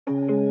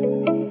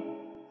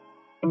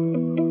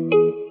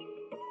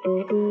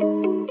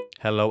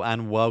Hello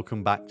and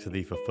welcome back to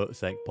the For Foot's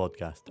Sake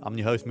podcast. I'm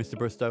your host, Mr.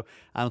 Bristow,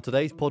 and on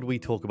today's pod we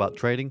talk about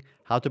trading,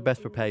 how to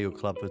best prepare your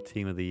club for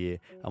Team of the Year,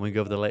 and we go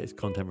over the latest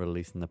content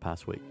released in the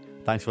past week.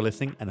 Thanks for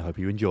listening and I hope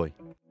you enjoy.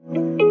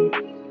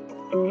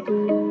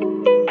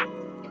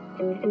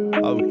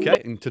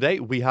 Okay, and today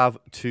we have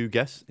two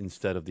guests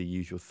instead of the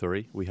usual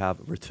three. We have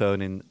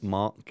returning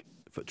Mark,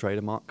 Foot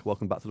Trader Mark.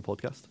 Welcome back to the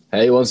podcast.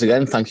 Hey, once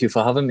again, thank you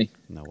for having me.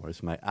 No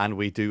worries, mate. And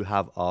we do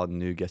have our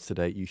new guest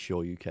today,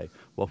 Ushore UK.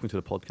 Welcome to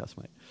the podcast,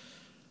 mate.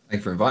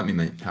 Thanks for inviting me,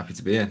 mate. Happy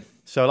to be here.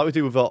 So like we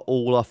do with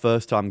all our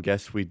first-time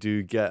guests, we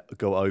do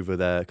go over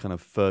their kind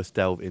of first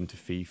delve into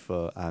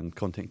FIFA and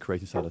content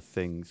creation side of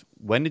things.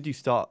 When did you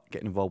start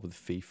getting involved with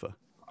FIFA?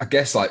 I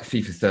guess like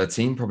FIFA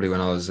 13, probably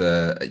when I was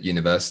at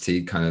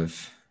university, kind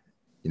of,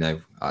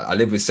 I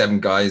lived with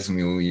 7 guys and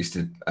we all used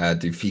to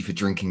do FIFA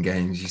drinking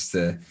games, used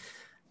to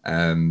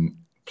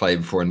play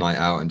before a night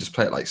out and just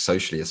play it like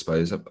socially, I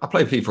suppose. I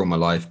played FIFA all my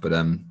life, but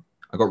I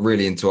got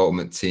really into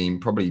Ultimate Team,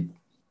 probably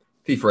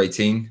FIFA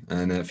 18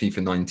 and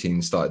FIFA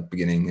 19 started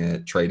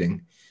beginning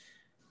trading.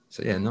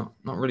 So yeah, not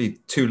really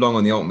too long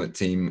on the Ultimate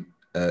Team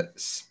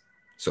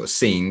sort of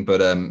scene, but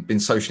been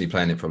socially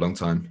playing it for a long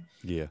time.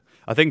 Yeah,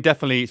 I think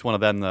definitely it's one of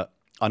them that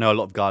I know a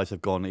lot of guys have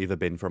either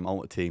been from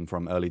Ultimate Team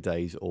from early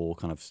days or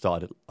kind of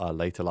started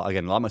later.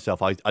 Like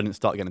myself, I didn't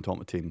start getting into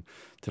Ultimate Team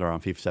till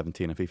around FIFA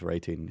 17 and FIFA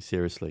 18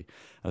 seriously.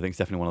 I think it's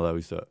definitely one of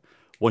those that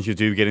once you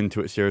do get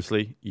into it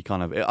seriously, you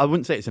kind of, I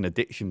wouldn't say it's an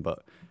addiction,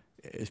 but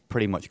it's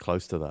pretty much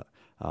close to that.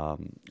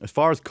 As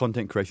far as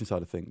content creation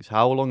side of things,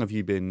 how long have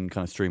you been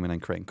kind of streaming and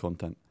creating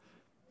content?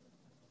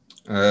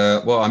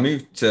 Well, I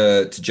moved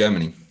to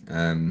Germany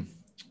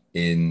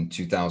in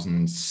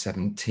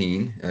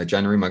 2017,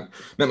 January. Met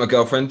my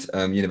girlfriend,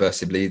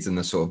 University of Leeds, and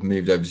I sort of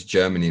moved over to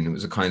Germany. And it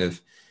was I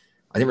didn't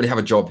really have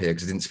a job here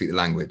because I didn't speak the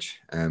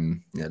language.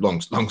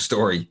 Long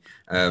story.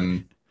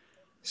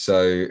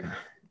 So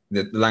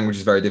the language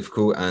is very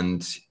difficult,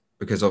 and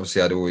because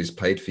obviously I'd always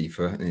played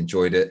FIFA and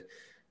enjoyed it,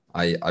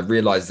 I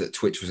realized that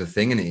Twitch was a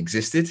thing and it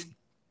existed.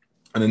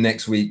 And the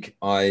next week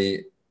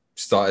I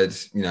started,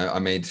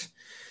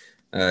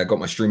 got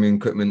my streaming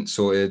equipment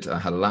sorted. I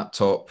had a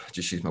laptop,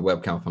 just used my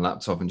webcam off my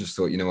laptop and just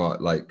thought, you know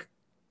what, like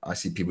I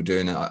see people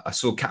doing it. I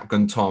saw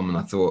Capgun Tom and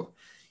I thought,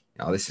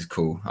 oh, this is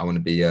cool. I want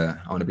to be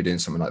doing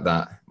something like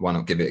that. Why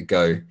not give it a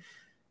go?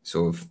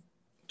 Sort of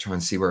try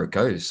and see where it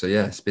goes. So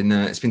yeah, it's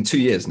been 2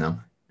 years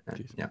now.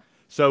 Yeah.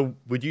 So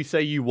would you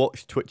say you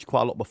watched Twitch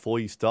quite a lot before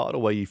you started,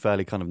 or were you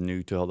fairly kind of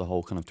new to the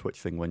whole kind of Twitch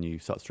thing when you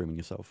started streaming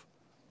yourself?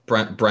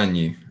 Brand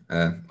new.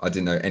 I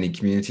didn't know any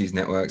communities,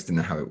 networks, didn't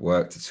know how it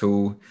worked at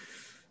all.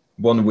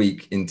 1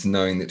 week into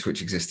knowing that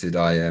Twitch existed,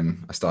 I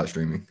started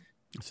streaming.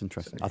 That's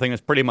interesting. So, I think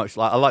it's pretty much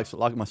like I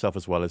like myself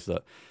as well, is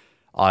that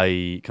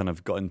I kind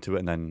of got into it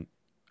and then,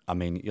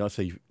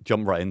 so you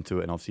jump right into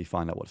it and obviously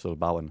find out what it's all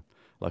about. And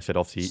like I said,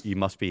 obviously you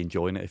must be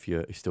enjoying it if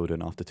you're still doing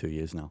it after 2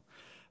 years now.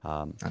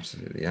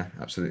 Absolutely, yeah,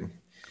 absolutely.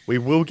 We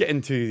will get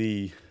into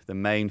the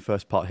main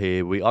first part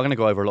here. We are going to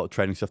go over a lot of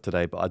trading stuff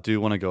today, but I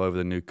do want to go over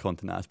the new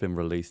content that has been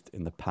released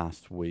in the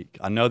past week.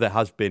 I know there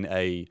has been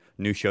a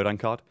new Showdown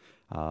card.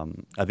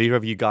 Have either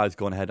of you guys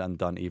gone ahead and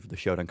done either of the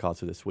Showdown cards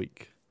for this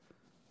week?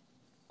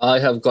 I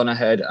have gone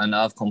ahead and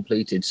I've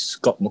completed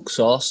Scott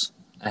McSauce,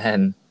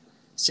 6'4"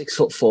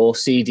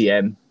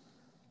 CDM,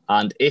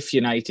 and if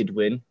United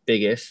win,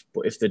 big if,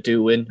 but if they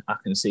do win, I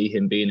can see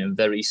him being a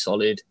very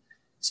solid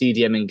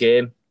CDM in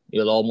game.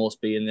 He'll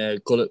almost be in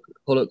the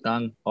Hulk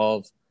gang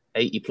of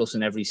 80 plus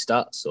in every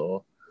stat.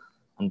 So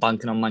I'm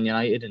banking on Man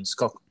United and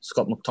Scott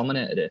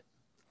McTominay today.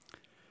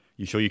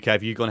 You sure, UK?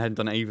 Have you gone ahead and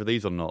done either of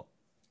these or not?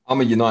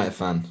 I'm a United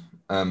fan,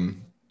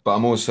 but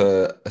I'm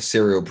also a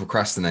serial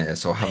procrastinator,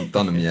 so I haven't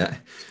done them yet.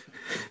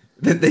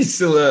 They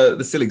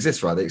still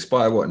exist, right? They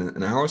expire, what, in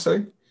an hour or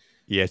so?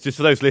 Yes, just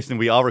for those listening,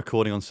 we are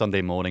recording on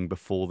Sunday morning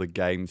before the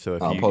game. So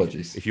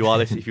apologies. If you are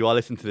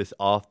listening to this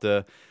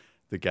after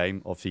the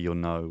game, obviously you'll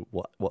know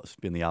what's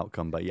been the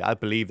outcome. But yeah, I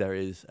believe there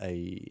is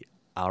a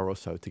hour or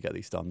so to get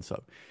these done.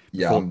 So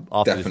yeah, I'm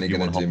definitely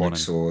going to do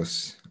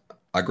McSauce.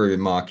 I agree with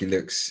Mark. He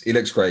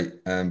looks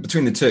great.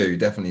 Between the two,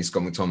 definitely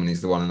Scott McTominay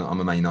is the one. And I'm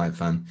a Man United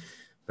fan,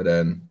 but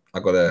I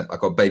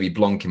got Baby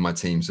Blanc in my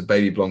team. So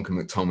Baby Blanc and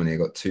McTominay, I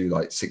got two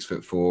like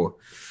 6'4".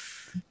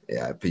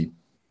 Yeah, big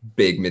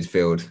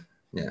midfield.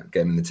 Yeah,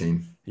 get him in the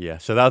team. Yeah,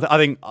 so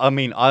I'm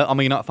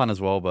a United fan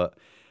as well, but.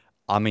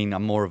 I'm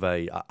more of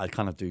I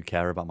kind of do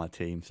care about my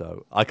team,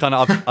 so I kind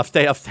of I've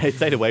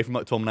stayed away from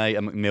McTominay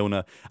and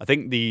McMilner. I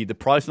think the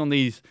pricing on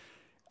these,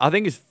 I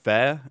think is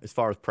fair as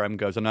far as Prem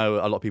goes. I know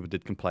a lot of people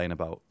did complain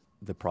about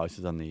the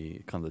prices and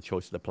the kind of the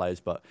choice of the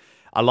players, but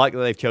I like that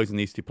they've chosen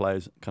these two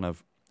players. Kind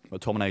of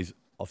McTominay's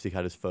obviously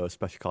had his first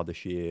special card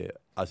this year,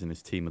 as in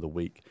his team of the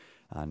week,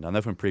 and I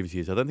know from previous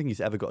years I don't think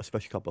he's ever got a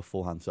special card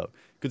beforehand. So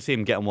good to see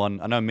him getting one.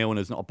 I know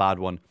Milner's not a bad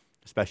one.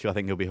 Especially, I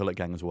think he'll be Hulk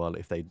gang as well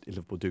if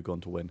Liverpool do go on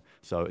to win.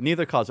 So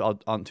neither cards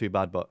aren't too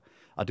bad, but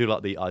I do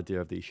like the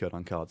idea of the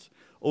Showdown cards.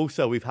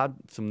 Also, we've had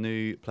some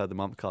new Player of the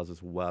Month cards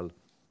as well.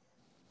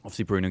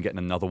 Obviously, Bruno getting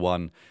another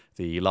one.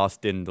 The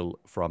last Dindal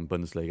from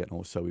Bundesliga, and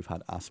also we've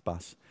had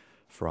Aspas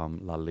from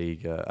La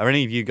Liga. Are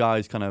any of you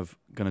guys kind of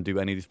going to do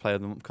any of these player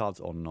of the month cards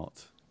or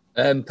not?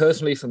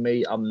 Personally, for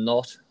me, I'm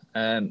not.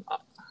 I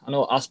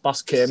know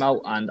Aspas came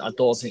out, and I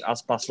don't think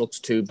Aspas looks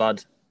too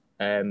bad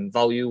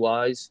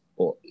value-wise,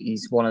 but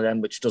he's one of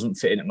them which doesn't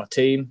fit into my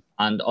team.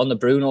 And on the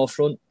Bruno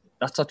front,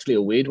 that's actually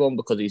a weird one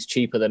because he's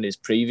cheaper than his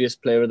previous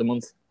player of the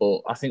month.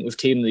 But I think with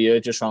Team of the Year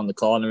just around the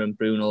corner and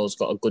Bruno's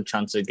got a good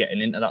chance of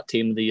getting into that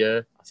Team of the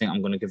Year, I think I'm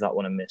going to give that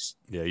one a miss.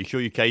 Yeah, you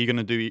sure, UK, you're going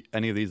to do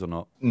any of these or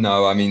not?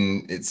 No, I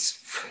mean, it's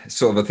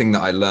sort of a thing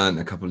that I learned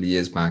a couple of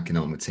years back in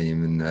Ultimate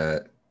Team,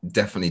 and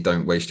definitely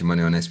don't waste your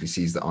money on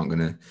SBCs that aren't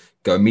going to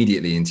go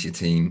immediately into your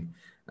team,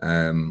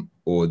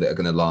 or that are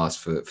going to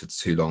last for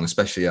too long,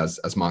 especially as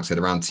Mark said,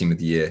 around Team of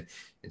the Year.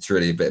 It's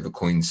really a bit of a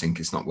coin sink.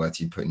 It's not worth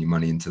you putting your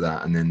money into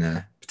that and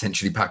then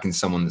potentially packing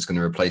someone that's going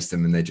to replace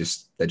them, and they're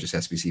just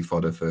SBC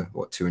fodder for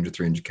what, 200,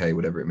 300k,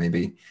 whatever it may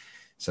be.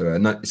 So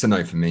no, it's a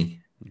no for me.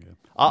 Yeah.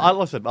 I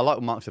like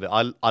what Mark said.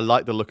 I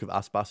like the look of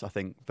Aspas. I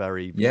think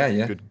very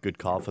good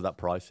card for that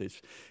price.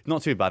 It's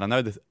not too bad. I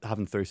know that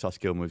having 3-star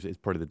skill moves is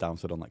probably the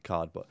downside on that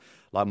card, but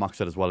like Mark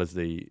said, as well as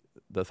the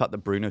fact that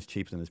Bruno's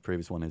cheaper than his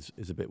previous one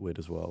is a bit weird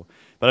as well.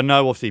 But I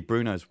know obviously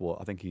Bruno's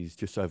I think he's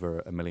just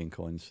over 1 million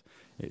coins.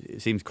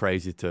 It seems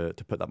crazy to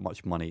put that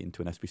much money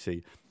into an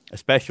SBC,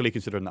 especially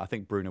considering that I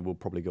think Bruno will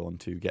probably go on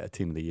to get a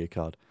Team of the Year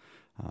card.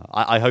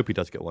 I hope he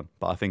does get one,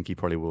 but I think he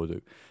probably will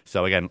do.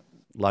 So again,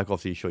 like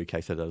obviously Shoei K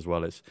said that as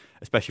well, it's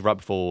especially right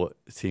before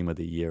Team of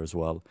the Year as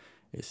well.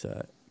 It's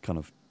kind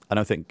of,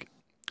 I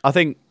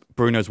think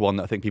Bruno's one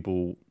that I think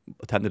people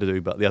attempted to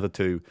do, but the other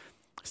two,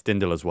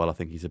 Stindl as well, I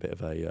think he's a bit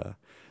of a,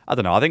 I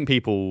don't know.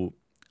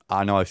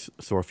 I know I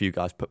saw a few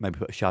guys put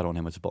a shadow on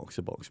him as a box,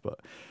 but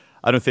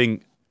I don't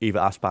think either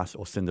Aspas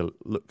or Stindl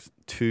looks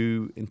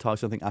too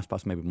enticing. I think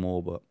Aspas maybe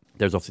more, but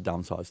there's obviously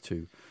downsides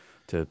to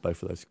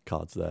both of those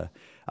cards there.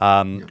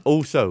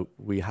 Also,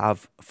 we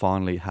have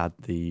finally had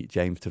the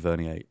James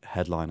Tavernier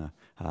headliner.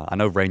 I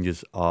know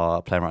Rangers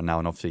are playing right now,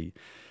 and obviously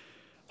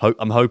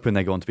I'm hoping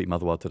they go on to beat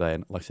Motherwell today.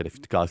 And like I said,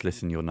 if the guys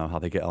listen, you'll know how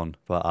they get on.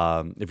 But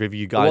if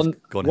you guys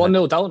go on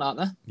 1-0 down, aren't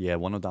they? Yeah,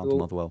 1-0 down to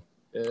Motherwell.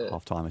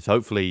 Half time. So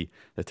hopefully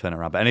they turn it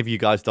around. But any of you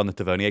guys done the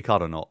Tavernier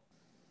card or not?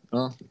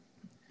 No.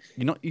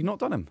 You've not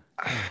done him?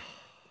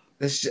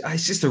 It's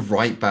just a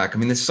right back. I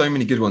mean, there's so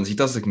many good ones. He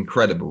does look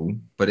incredible,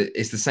 but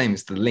it's the same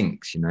as the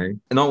links, you know.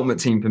 An ultimate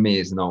team for me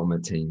is an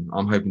ultimate team.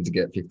 I'm hoping to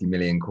get 50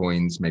 million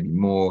coins, maybe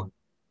more.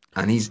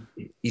 And he's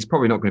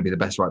probably not going to be the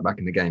best right back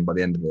in the game by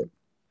the end of it.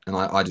 And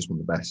I just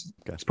want the best.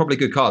 Okay. It's probably a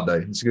good card,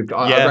 though. It's a good.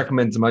 I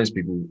recommend to most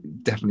people,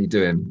 definitely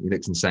do him. He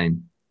looks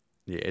insane.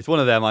 Yeah, it's one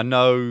of them. I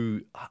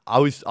know I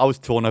was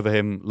torn over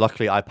him.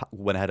 Luckily, I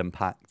went ahead and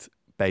packed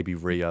Baby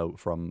Rio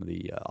from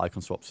the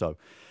Icon Swap. So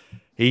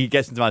he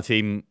gets into my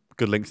team.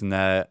 Good links in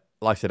there.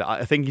 Like I said,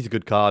 I think he's a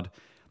good card.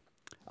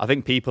 I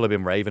think people have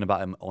been raving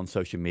about him on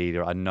social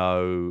media. I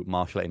know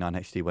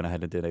Marshall89 HD went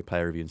ahead and did a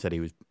player review and said he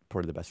was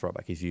probably the best right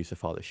back he's used so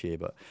far this year.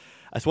 But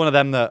it's one of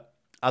them that,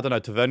 I don't know,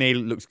 Tavernier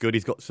looks good.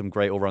 He's got some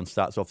great all-round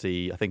stats.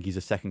 Obviously, I think he's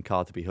the second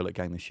card to be Hullet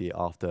Gang this year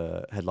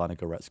after headliner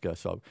Goretzka.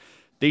 So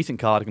decent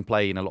card. He can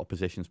play in a lot of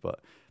positions, but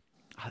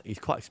he's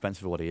quite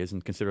expensive for what he is.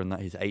 And considering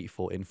that his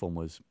 84 inform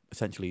was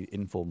essentially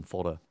inform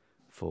fodder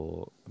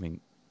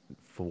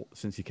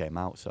since he came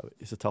out. So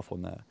it's a tough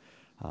one there.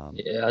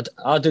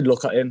 I did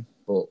look at him,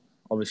 but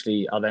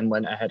obviously I then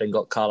went ahead and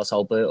got Carlos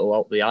Alberto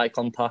out the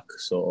Icon pack.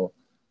 So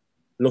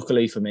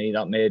luckily for me,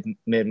 that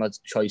made my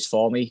choice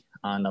for me.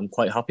 And I'm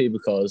quite happy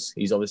because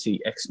he's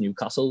obviously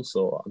ex-Newcastle,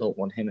 so I don't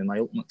want him in my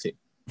ultimate team.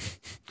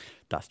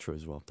 That's true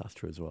as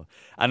well.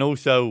 And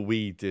also,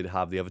 we did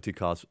have the other two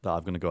cards that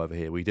I'm going to go over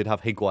here. We did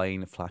have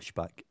Higuain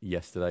flashback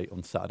yesterday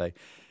on Saturday.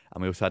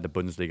 And we also had the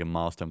Bundesliga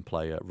milestone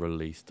player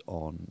released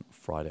on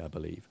Friday, I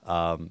believe.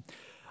 I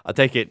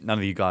take it none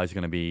of you guys are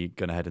going to be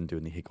going ahead and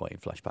doing the Higuain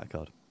flashback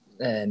card.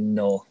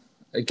 No.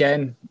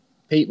 Again,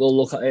 people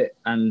look at it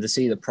and they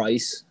see the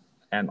price.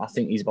 I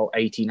think he's about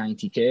 80,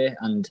 90k.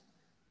 And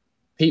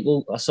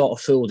people are sort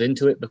of fooled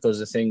into it because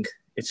they think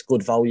it's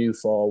good value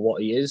for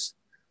what he is.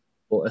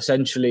 But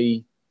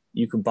essentially,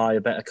 you could buy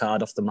a better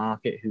card off the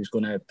market who's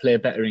going to play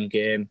better in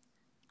game,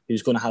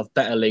 who's going to have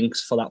better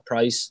links for that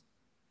price.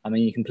 I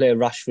mean, you can play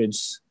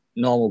Rashford's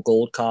normal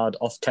gold card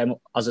off 10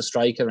 as a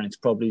striker, and it's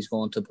probably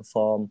going to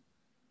perform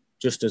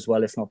just as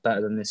well, if not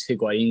better, than this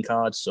Higuain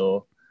card.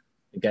 So,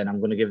 again, I'm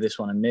going to give this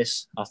one a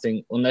miss. I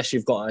think unless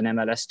you've got an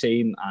MLS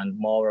team and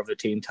more of a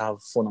team to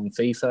have fun on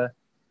FIFA,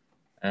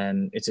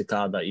 it's a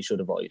card that you should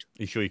avoid.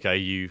 You sure,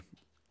 you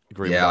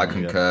agree? Yeah, I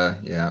concur.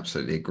 Yeah,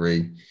 absolutely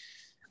agree.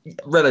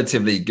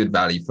 Relatively good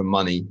value for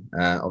money.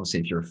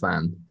 Obviously, if you're a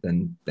fan,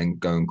 then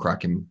go and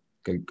crack him.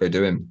 Go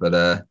do him.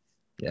 But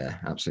yeah,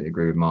 absolutely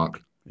agree with Mark.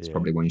 It's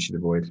probably one you should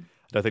avoid.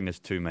 I don't think there's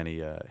too many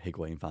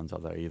Higuain fans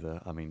out there either.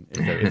 I mean,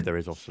 if there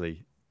is,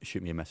 obviously,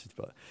 shoot me a message.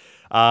 But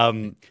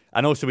and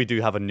also we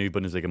do have a new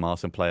Bundesliga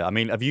milestone player. I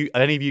mean, have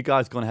any of you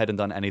guys gone ahead and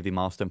done any of the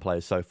milestone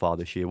players so far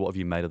this year? What have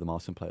you made of the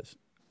milestone players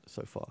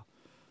so far?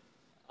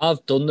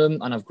 I've done them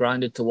and I've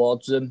grinded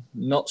towards them.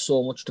 Not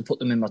so much to put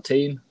them in my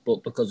team,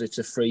 but because it's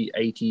a free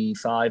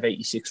 85,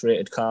 86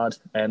 rated card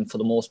for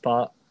the most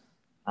part.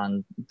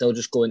 and they'll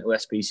just go into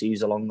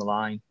SBCs along the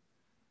line.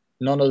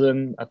 None of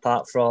them,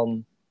 apart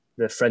from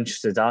the French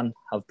Sedan,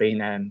 have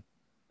been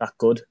that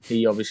good.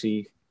 He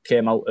obviously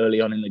came out early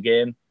on in the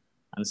game,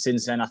 and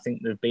since then I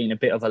think they've been a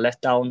bit of a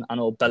letdown. I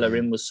know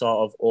Bellerin was sort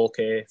of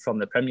okay from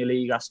the Premier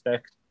League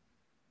aspect,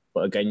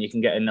 but again, you can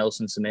get a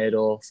Nelson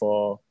Semedo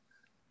for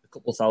a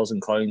couple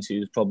thousand coins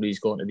who's probably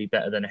going to be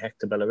better than a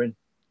Hector Bellerin.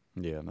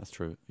 Yeah, that's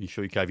true. You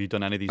sure, have you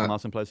done any of these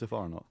Martin plays so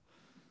far or not?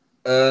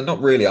 Not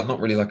really. I'm not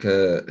really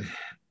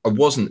I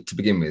wasn't to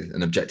begin with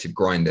an objective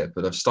grinder,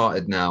 but I've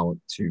started now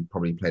to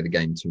probably play the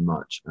game too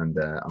much, and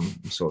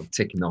I'm sort of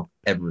ticking off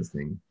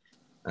everything,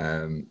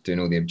 doing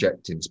all the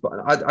objectives. But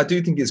I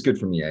do think it's good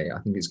for me. I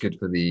think it's good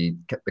for the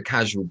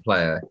casual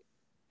player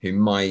who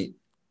might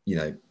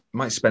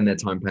spend their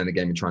time playing the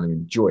game and trying to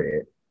enjoy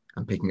it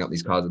and picking up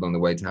these cards along the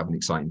way to have an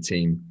exciting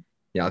team.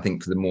 Yeah, I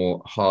think for the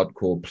more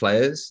hardcore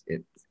players,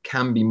 it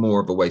can be more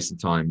of a waste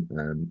of time.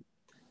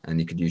 And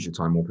you could use your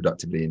time more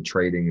productively in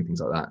trading and things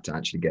like that to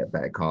actually get a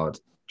better card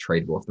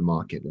tradable off the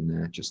market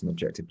than just an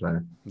objective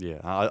player.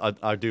 Yeah,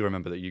 I do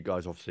remember that you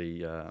guys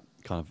obviously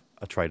kind of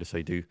a trader, so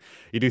you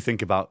do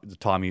think about the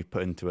time you've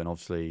put into it. And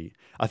obviously,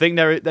 I think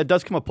there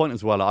does come a point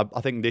as well.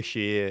 I think this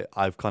year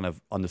I've kind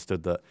of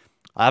understood that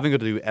I haven't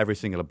got to do every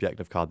single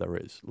objective card there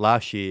is.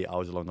 Last year I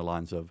was along the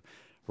lines of,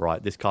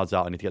 right, this card's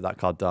out, I need to get that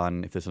card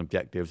done. If there's an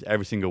objectives,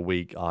 every single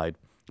week I'd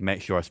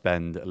make sure I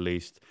spend at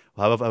least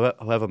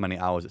however many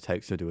hours it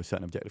takes to do a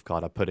certain objective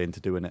card I put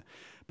into doing it.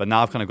 But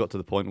now I've kind of got to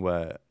the point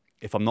where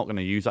if I'm not going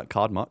to use that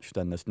card much,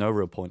 then there's no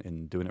real point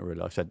in doing it really.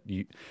 Like I said,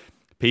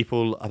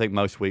 people, I think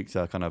most weeks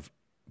are kind of,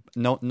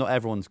 not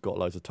everyone's got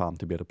loads of time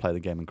to be able to play the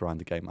game and grind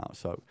the game out.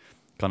 So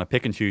kind of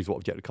pick and choose what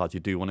objective cards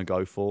you do want to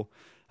go for.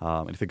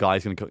 And if the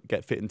guy's going to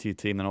get fit into your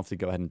team, then obviously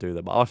go ahead and do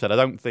that. But like I said, I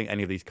don't think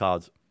any of these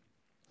cards,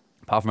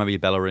 apart from maybe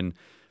Bellerin,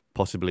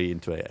 possibly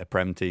into a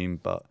Prem team,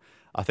 but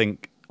I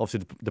think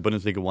obviously the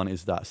Bundesliga one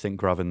is that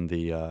Sint-Graven,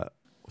 the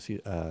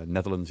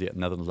Netherlands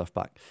left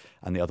back,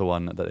 and the other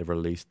one that they've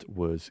released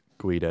was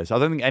Guido. So I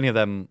don't think any of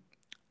them,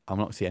 I'm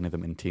not seeing any of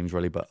them in teams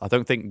really, but I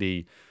don't think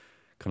the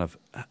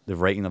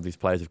rating of these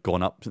players have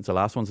gone up since the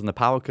last ones. And the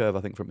power curve,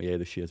 I think, from EA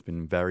this year has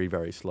been very,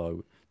 very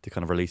slow to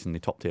kind of releasing the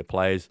top tier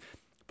players.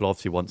 But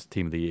obviously, once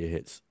Team of the Year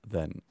hits,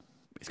 then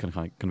it's going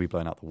to be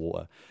blown out the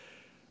water.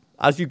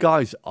 As you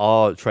guys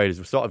are traders,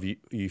 we'll start with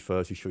you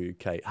first, you sure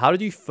UK. How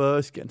did you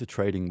first get into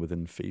trading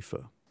within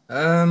FIFA?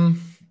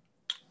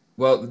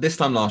 Well, this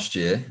time last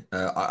year,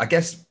 I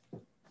guess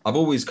I've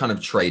always kind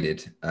of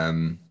traded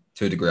to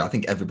a degree. I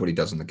think everybody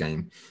does in the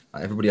game.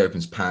 Everybody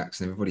opens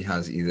packs and everybody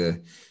has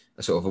either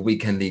a sort of a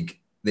weekend league.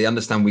 They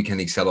understand weekend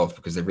league sell off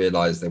because they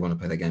realize they want to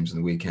play their games on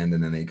the weekend,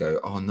 and then they go,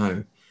 oh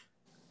no,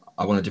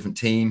 I want a different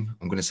team.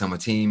 I'm going to sell my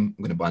team.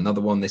 I'm going to buy another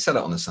one. They sell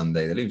it on a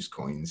Sunday. They lose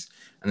coins.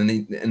 And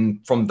then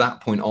and from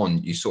that point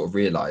on, you sort of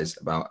realize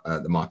about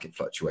the market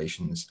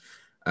fluctuations.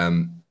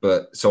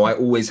 But so I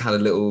always had a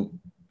little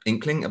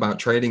inkling about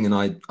trading, and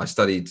I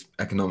studied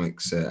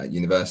economics at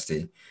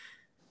university.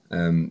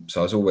 So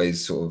I was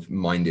always sort of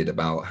minded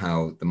about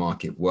how the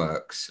market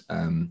works.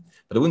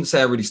 But I wouldn't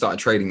say I really started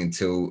trading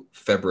until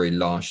February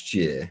last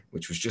year,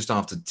 which was just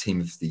after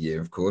Team of the Year,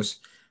 of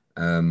course.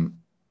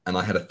 And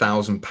I had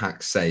 1,000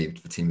 packs saved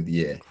for Team of the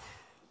Year.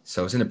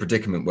 So I was in a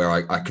predicament where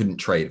I couldn't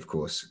trade, of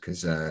course,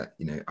 because, I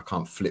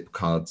can't flip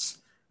cards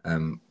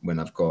when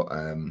I've got,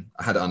 I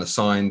had it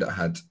unassigned. I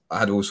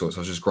had all sorts. I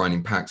was just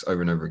grinding packs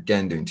over and over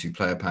again, doing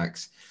 2-player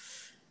packs.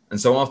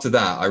 And so after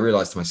that, I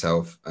realized to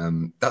myself,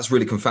 that's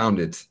really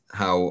confounded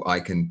how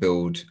I can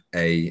build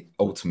a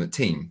ultimate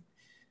team.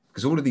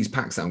 Because all of these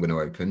packs that I'm going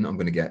to open, I'm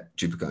going to get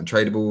duplicate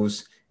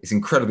untradables. It's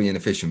incredibly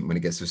inefficient when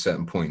it gets to a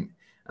certain point.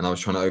 And I was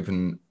trying to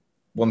open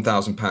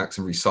 1,000 packs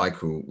and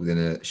recycle within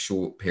a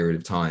short period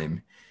of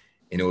time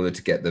in order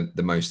to get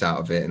the most out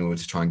of it, in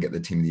order to try and get the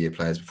Team of the Year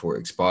players before it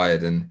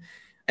expired, and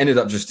ended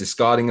up just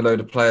discarding a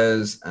load of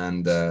players.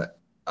 And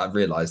I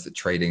realized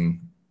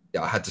that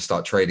I had to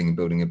start trading and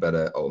building a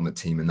better ultimate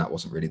team, and that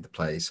wasn't really the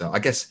play. So I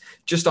guess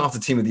just after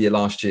Team of the Year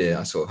last year,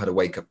 I sort of had a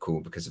wake-up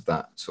call because of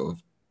that sort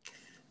of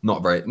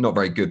not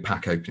very good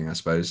pack opening, I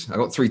suppose. I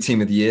got 3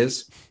 Team of the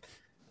Years,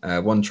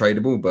 1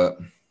 tradable, but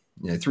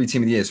 3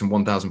 Team of the Years from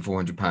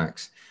 1,400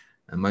 packs.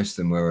 And most of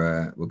them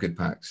were good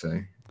packs.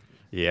 So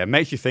yeah, it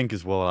makes you think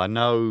as well. I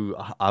know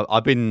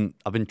I've been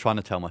trying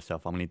to tell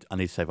myself I need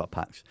to save up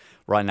packs.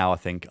 Right now, I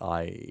think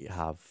I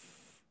have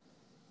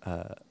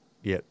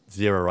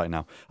 0 right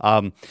now.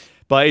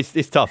 But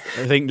it's tough.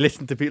 I think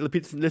listen to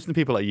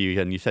people like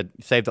you, and you said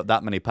you saved up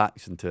that many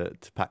packs into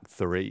pack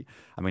 3.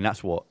 I mean,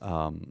 that's what.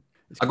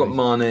 I got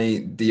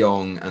Mane, De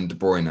Jong, and De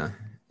Bruyne.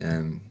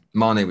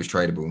 Mane was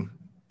tradable,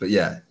 but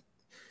yeah.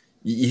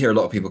 You hear a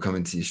lot of people come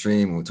into your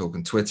stream or talk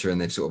on Twitter, and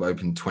they've sort of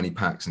opened 20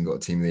 packs and got a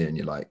Team of the Year, and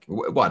you're like,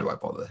 why do I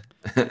bother?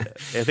 I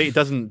think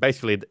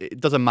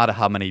it doesn't matter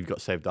how many you've got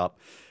saved up.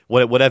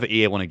 Whatever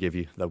EA want to give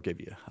you, they'll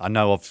give you. I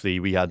know, obviously,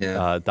 we had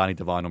Danny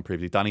Devine on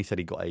previously. Danny said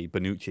he got a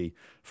Bonucci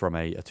from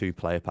a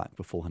 2-player pack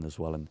beforehand as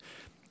well. And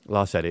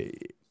like I said,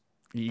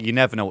 you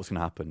never know what's going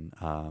to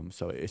happen.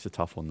 So it's a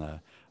tough one there.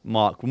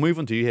 Mark, we'll move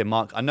on to you here.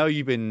 Mark, I know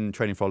you've been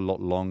training for a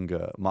lot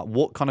longer. Mark,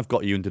 what kind of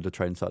got you into the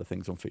training side of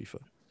things on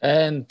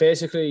FIFA?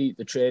 Basically,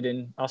 the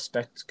trading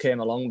aspect came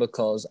along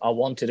because I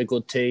wanted a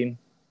good team.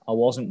 I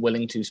wasn't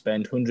willing to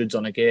spend hundreds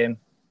on a game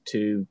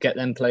to get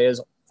them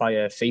players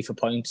via FIFA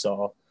points.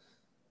 Or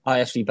I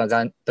actually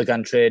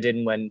began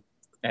trading when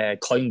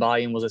coin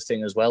buying was a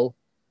thing as well.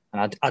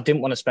 And I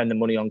didn't want to spend the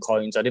money on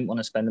coins. I didn't want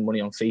to spend the money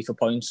on FIFA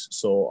points.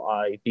 So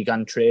I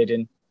began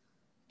trading.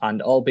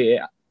 And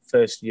albeit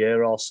first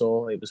year or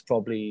so, it was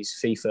probably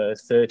FIFA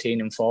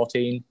 13 and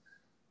 14.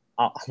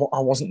 I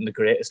wasn't the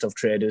greatest of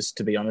traders,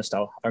 to be honest.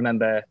 I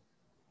remember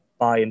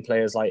buying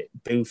players like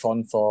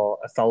Buffon for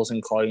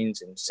 1,000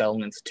 coins and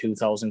selling them for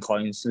 2,000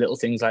 coins, little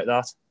things like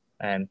that,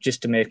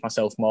 just to make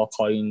myself more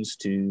coins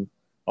to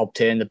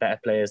obtain the better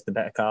players, the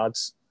better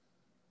cards.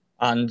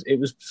 And it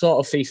was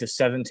sort of FIFA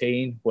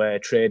 17 where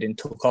trading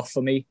took off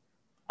for me.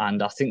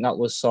 And I think that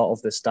was sort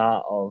of the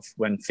start of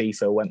when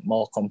FIFA went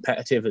more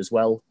competitive as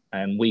well.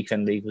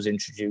 Weekend League was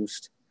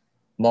introduced,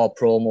 more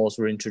promos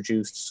were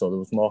introduced, so there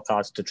was more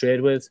cards to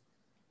trade with.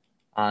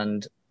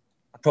 And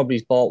I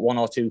probably bought 1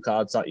 or 2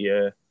 cards that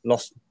year,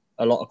 lost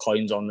a lot of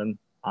coins on them.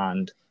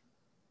 And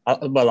I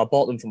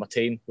bought them for my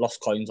team,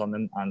 lost coins on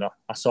them. And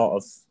I sort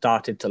of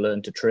started to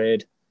learn to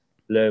trade,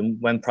 learn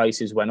when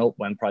prices went up,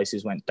 when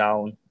prices went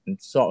down, and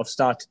sort of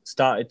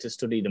started to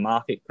study the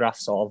market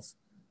graphs of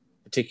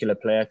particular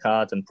player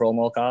cards and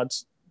promo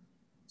cards.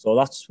 So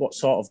that's what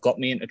sort of got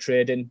me into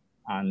trading.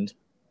 And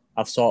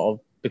I've sort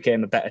of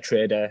became a better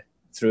trader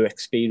through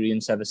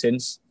experience ever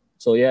since.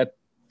 So yeah,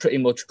 pretty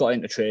much got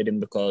into trading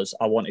because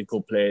I wanted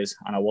good players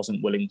and I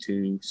wasn't willing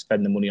to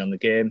spend the money on the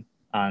game.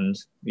 And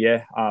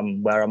yeah,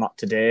 I'm where I'm at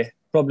today.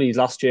 Probably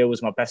last year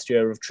was my best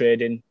year of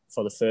trading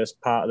for the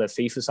first part of the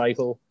FIFA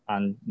cycle.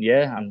 And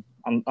yeah,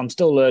 I'm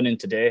still learning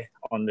today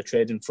on the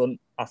trading front.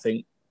 I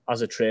think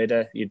as a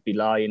trader, you'd be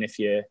lying if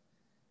you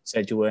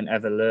said you weren't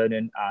ever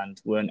learning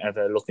and weren't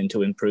ever looking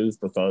to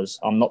improve, because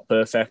I'm not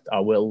perfect.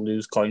 I will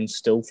lose coins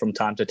still from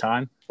time to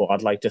time, but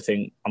I'd like to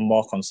think I'm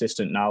more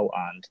consistent now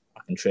and I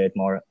can trade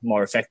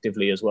more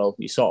effectively as well.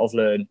 You sort of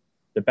learn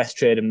the best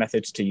trading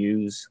methods to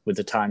use with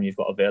the time you've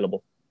got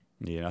available.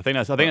 Yeah, I think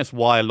that's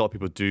why a lot of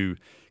people do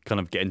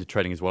kind of get into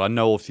trading as well. I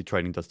know obviously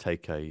trading does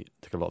take a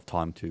lot of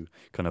time to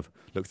kind of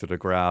look through the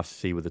graphs,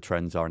 see where the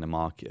trends are in the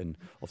market, and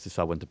obviously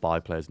decide when to buy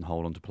players and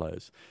hold on to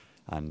players.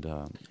 And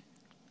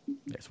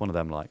it's one of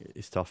them, like,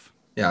 it's tough.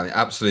 Yeah,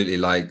 absolutely.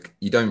 Like,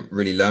 you don't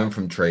really learn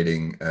from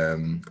trading.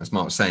 As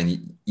Mark was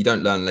saying, you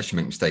don't learn unless you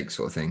make mistakes,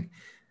 sort of thing.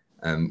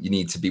 You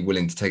need to be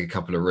willing to take a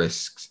couple of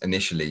risks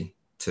initially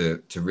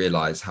to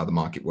realize how the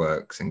market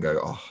works and go,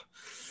 oh,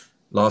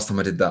 last time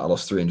I did that, I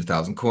lost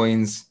 300,000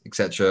 coins,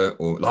 etc.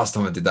 Or last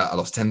time I did that, I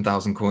lost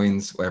 10,000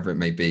 coins, whatever it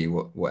may be,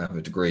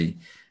 whatever degree.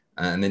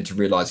 And then to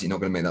realize you're not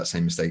going to make that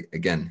same mistake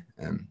again.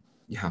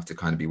 You have to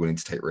kind of be willing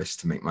to take risks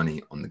to make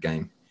money on the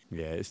game.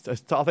 Yeah,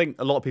 I think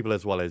a lot of people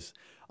as well as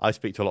I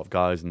speak to a lot of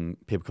guys and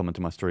people come into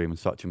my stream and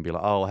such and be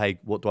like, oh, hey,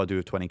 what do I do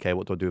with 20K?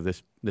 What do I do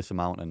with this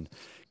amount? And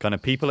kind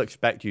of people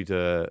expect you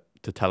to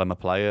tell them a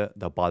player,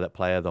 they'll buy that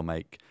player, they'll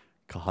make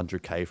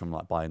 100K from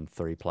like buying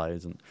 3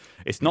 players. And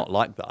it's not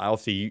like that.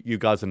 Obviously, you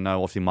guys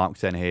know, obviously Mark's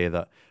saying here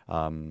that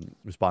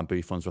was buying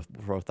Buffons for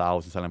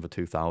 1,000, selling for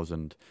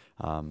 2,000.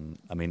 I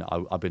mean,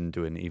 I've been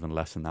doing even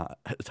less than that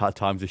at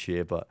times this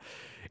year, but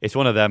it's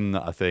one of them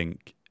that I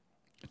think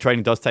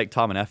training does take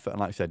time and effort, and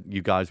like I said,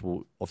 you guys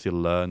will obviously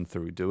learn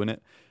through doing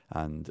it.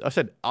 And I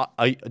said,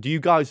 do you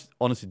guys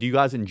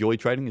enjoy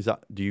trading?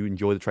 Do you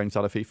enjoy the training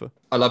side of FIFA?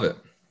 I love it.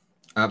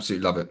 I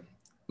absolutely love it.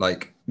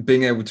 Like,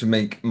 being able to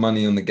make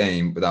money on the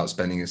game without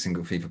spending a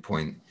single FIFA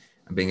point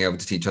and being able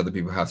to teach other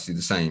people how to do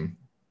the same.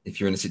 If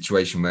you're in a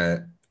situation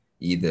where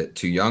you're either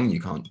too young,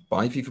 you can't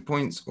buy FIFA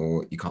points,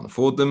 or you can't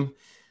afford them,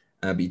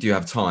 but you do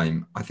have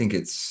time, I think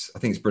it's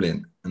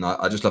brilliant. And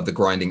I just love the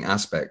grinding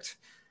aspect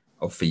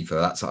of FIFA.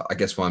 That's, I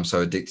guess, why I'm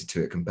so addicted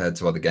to it compared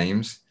to other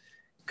games,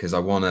 because I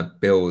want to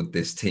build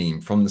this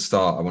team from the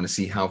start. I want to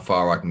see how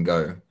far I can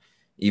go,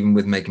 even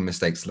with making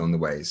mistakes along the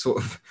way. Sort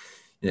of,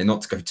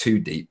 not to go too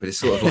deep, but it's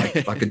sort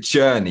of like a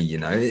journey.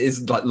 It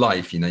is like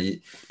life.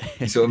 You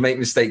sort of make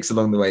mistakes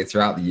along the way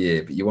throughout the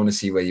year, but you want to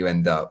see where you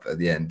end up at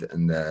the end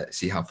and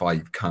see how far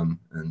you've come.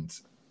 And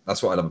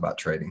that's what I love about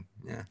trading.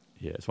 Yeah.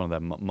 Yeah, it's one of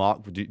them.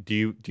 Mark, do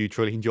you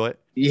truly enjoy it?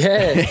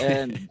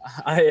 Yeah,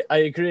 I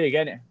agree.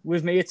 Again,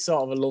 with me, it's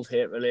sort of a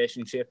love-hate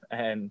relationship.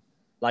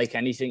 Like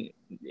anything,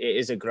 it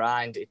is a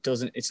grind.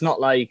 It's not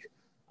like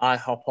I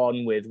hop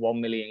on with 1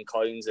 million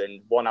coins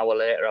and 1 hour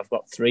later I've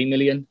got 3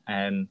 million.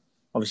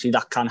 Obviously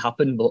that can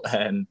happen, but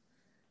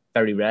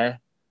very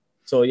rare.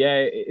 So yeah,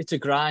 it's a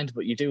grind,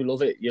 but you do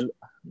love it.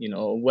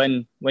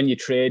 When you're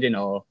trading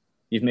or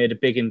you've made a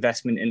big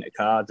investment into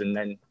cards, and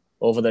then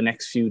over the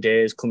next few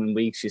days, coming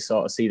weeks, you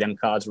sort of see them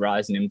cards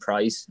rising in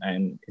price,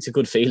 and it's a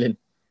good feeling.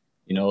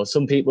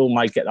 Some people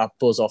might get that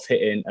buzz off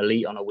hitting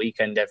elite on a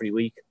weekend every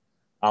week.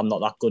 I'm not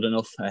that good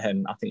enough. I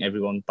think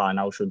everyone by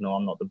now should know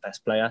I'm not the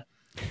best player.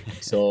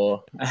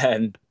 So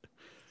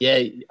yeah,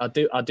 I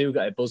do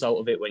get a buzz out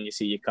of it when you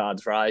see your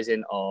cards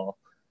rising, or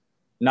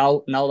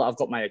now that I've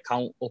got my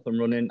account up and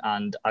running,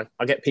 and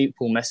I get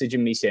people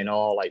messaging me saying,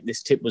 oh, like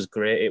this tip was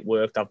great, it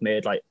worked, I've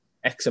made like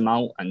X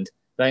amount, and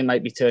they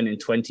might be turning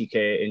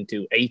 20k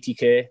into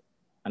 80k.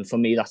 And for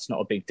me, that's not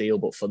a big deal,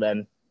 but for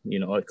them,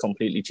 it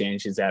completely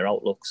changes their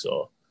outlook.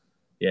 So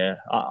yeah,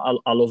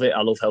 I love it.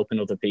 I love helping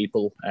other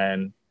people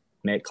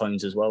make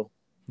coins as well.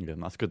 Yeah,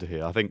 that's good to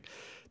hear. I think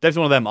Dev's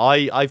one of them.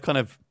 I've kind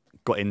of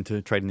got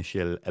into trading this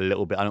year a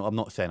little bit. I'm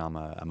not saying I'm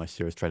a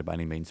serious trader by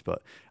any means,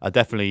 but I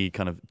definitely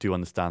kind of do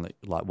understand that,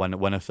 like,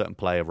 when a certain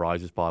player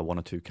rises by 1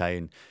 or 2k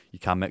and you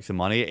can make some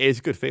money, it is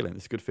a good feeling.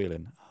 It's a good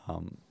feeling.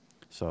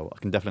 So I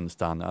can definitely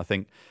understand that. I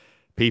think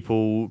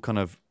people kind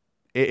of,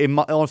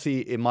 honestly,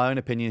 in my own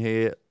opinion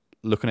here,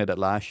 looking at it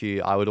last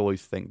year, I would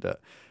always think that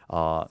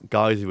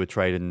guys who were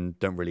trading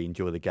don't really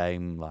enjoy the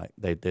game. Like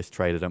this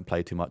trader don't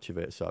play too much of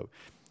it. So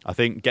I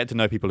think get to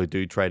know people who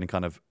do trade and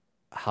kind of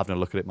having a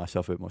look at it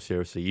myself a bit more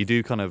seriously, you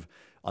do kind of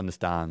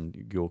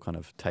understand your kind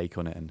of take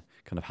on it and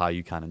kind of how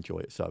you can enjoy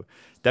it. So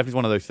definitely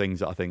one of those things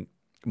that I think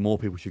more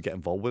people should get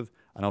involved with.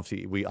 And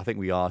obviously, I think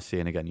we are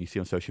seeing, again, you see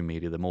on social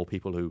media, the more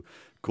people who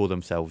call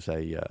themselves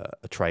a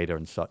trader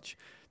and such.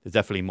 There's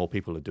definitely more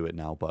people who do it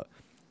now. But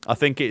I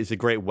think it is a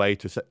great way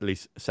to at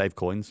least save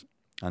coins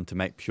and to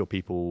make sure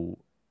people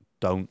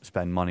don't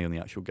spend money on the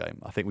actual game.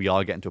 I think we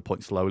are getting to a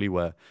point slowly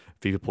where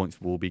FIFA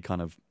points will be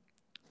kind of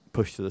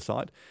pushed to the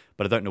side,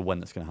 but I don't know when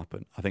that's going to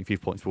happen. I think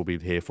FIFA points will be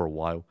here for a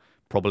while,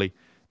 probably,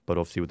 but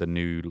obviously with the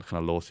new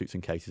kind of lawsuits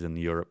and cases in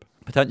Europe,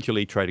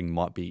 potentially trading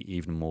might be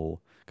even more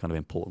kind of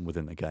important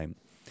within the game.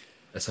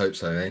 Let's hope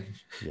so, eh?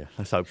 Yeah,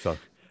 let's hope so.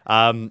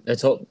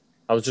 Let's hope.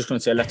 I was just going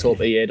to say, let's hope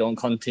EA don't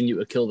continue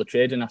to kill the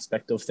trading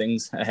aspect of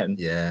things.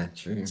 Yeah,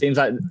 true. Seems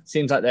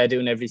like they're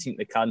doing everything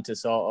they can to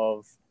sort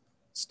of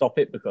stop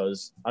it,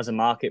 because as a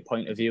market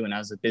point of view and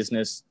as a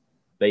business,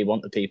 they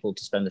want the people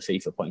to spend the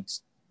FIFA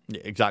points.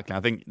 Yeah, exactly. I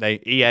think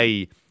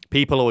EA,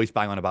 people always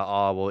bang on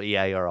about,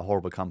 EA are a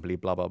horrible company,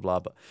 blah, blah, blah.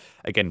 But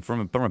again,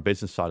 from a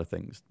business side of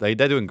things, they're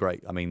doing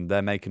great. I mean,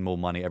 they're making more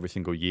money every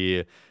single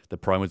year. The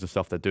promos and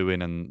stuff they're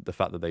doing, and the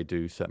fact that they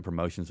do certain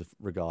promotions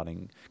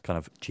regarding kind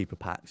of cheaper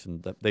packs,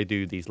 and that they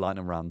do these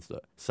lightning rounds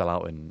that sell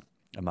out in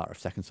a matter of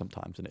seconds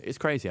sometimes. And it's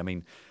crazy. I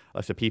mean,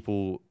 like I said,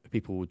 people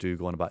do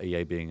go on about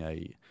EA being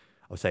I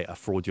would say a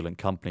fraudulent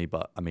company,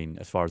 but I mean,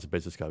 as far as the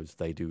business goes,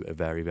 they do a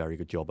very, very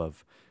good job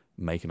of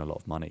making a lot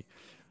of money.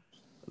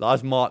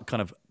 As Mark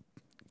kind of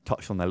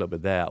touched on that a little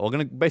bit there, we're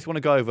going to basically want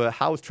to go over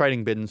how's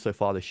trading been so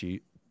far this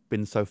year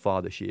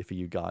for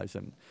you guys,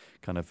 and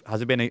kind of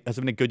has it been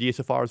a good year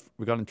so far as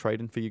regarding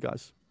trading for you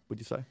guys, would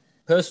you say?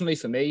 Personally,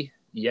 for me,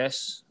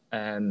 yes.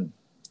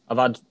 I've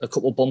had a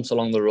couple of bumps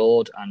along the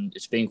road, and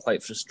it's been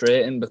quite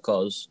frustrating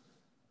because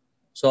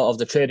sort of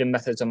the trading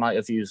methods I might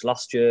have used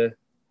last year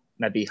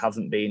maybe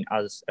haven't been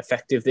as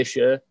effective this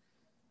year.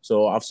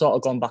 So I've sort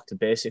of gone back to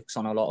basics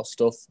on a lot of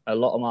stuff. A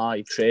lot of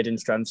my trading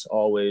strengths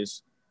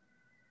always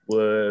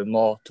were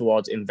more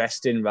towards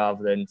investing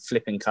rather than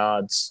flipping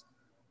cards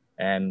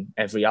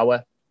every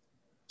hour.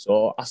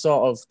 So I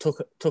sort of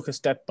took a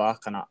step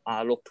back, and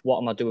I looked,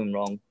 what am I doing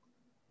wrong?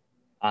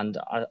 And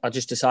I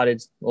just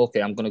decided,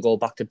 okay, I'm going to go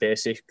back to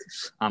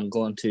basics. I'm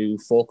going to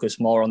focus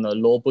more on the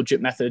low budget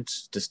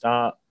methods to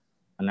start.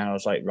 And then I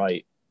was like,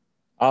 right,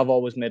 I've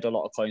always made a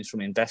lot of coins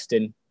from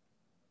investing.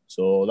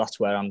 So that's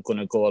where I'm going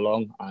to go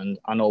along. And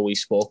I know we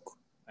spoke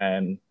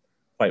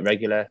quite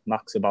regular,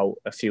 Max, about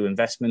a few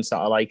investments that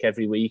I like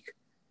every week.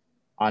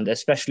 And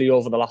especially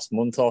over the last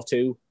month or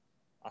two,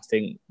 I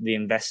think the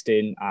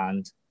investing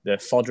and the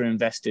fodder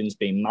investing has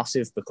been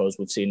massive, because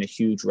we've seen a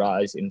huge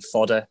rise in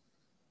fodder.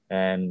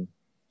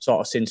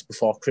 Sort of since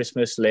before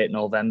Christmas, late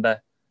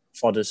November,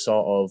 fodder's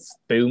sort of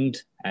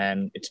boomed.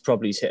 It's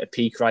probably hit a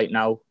peak right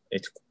now.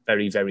 It's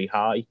very, very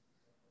high.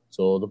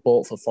 So the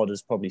boat for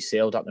fodder's probably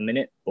sailed at the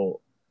minute, but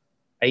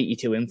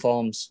 82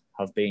 informs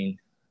have been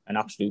an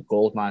absolute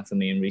goldmine for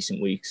me in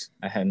recent weeks.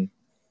 I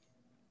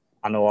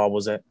know I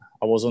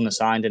was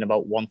unassigned in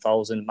about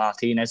 1,000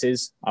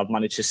 Martinez's. I've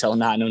managed to sell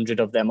 900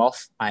 of them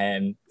off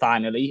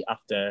finally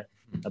after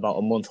about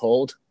a month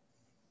hold,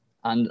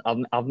 and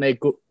I've made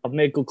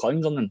good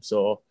coins on them.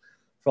 So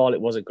for all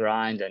it was a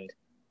grind and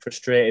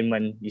frustrating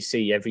when you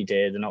see every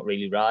day they're not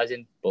really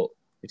rising, but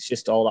it's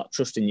just all that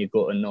trust in your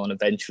gut and knowing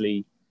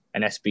eventually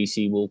an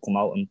SBC will come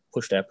out and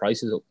push their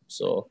prices up.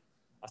 So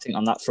I think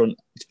on that front,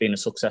 it's been a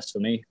success for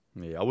me.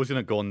 Yeah, I was going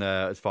to go on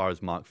there as far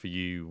as, Mark, for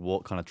you,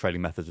 what kind of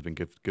trading methods have been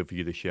good for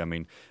you this year? I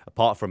mean,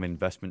 apart from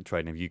investment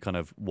trading, have you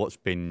what's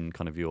been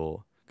kind of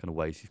your kind of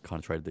ways you've kind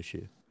of traded this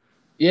year?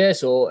 Yeah,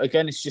 so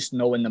again, it's just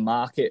knowing the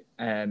market.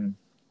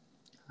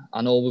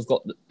 I know we've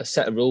got a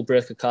set of rule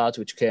breaker cards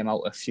which came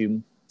out a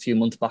few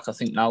months back, I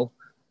think now,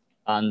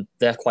 and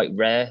they're quite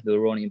rare. They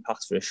were only in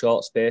packs for a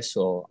short space,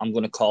 so I'm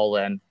going to call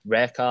them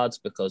rare cards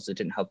because they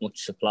didn't have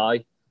much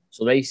supply.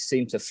 So they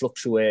seem to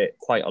fluctuate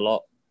quite a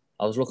lot.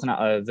 I was looking at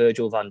a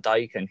Virgil van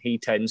Dijk, and he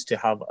tends to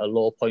have a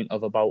low point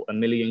of about 1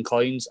 million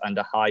coins and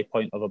a high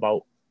point of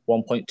about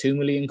 1.2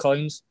 million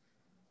coins.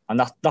 And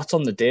that's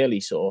on the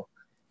daily. So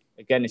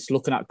again, it's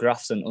looking at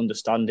graphs and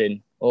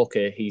understanding,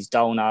 okay, he's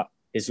down at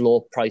his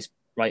low price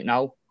right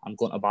now. I'm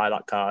going to buy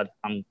that card.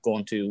 I'm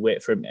going to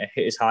wait for him to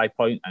hit his high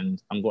point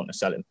and I'm going to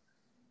sell him.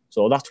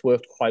 So that's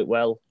worked quite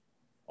well.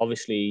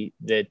 Obviously,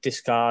 the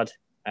discard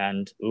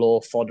and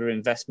low fodder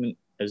investment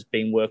has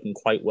been working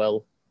quite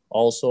well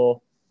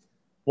also.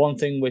 One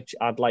thing which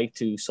I'd like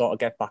to sort of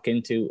get back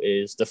into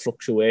is the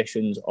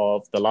fluctuations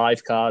of the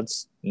live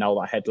cards now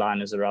that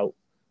headliners are out,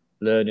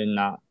 learning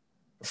that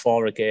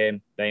before a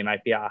game, they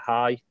might be at a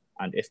high,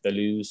 and if they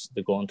lose,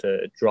 they're going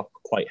to drop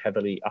quite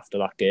heavily after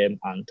that game,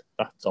 and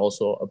that's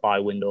also a buy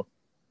window.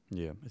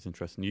 Yeah, it's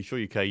interesting. You sure,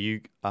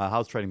 UK?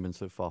 How's trading been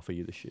so far for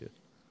you this year?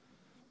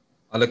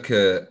 I look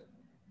at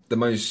the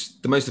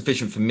most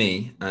efficient for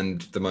me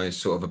and the most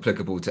sort of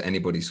applicable to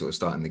anybody sort of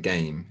starting the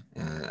game,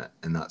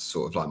 and that's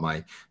sort of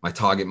like my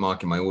target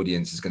market, my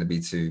audience is going to be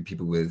to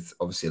people with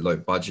obviously a low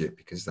budget,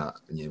 because that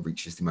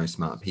reaches the most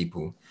amount of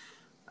people.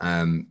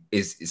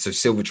 So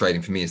silver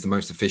trading for me is the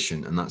most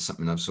efficient, and that's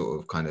something I've sort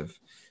of kind of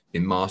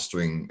been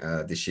mastering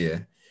this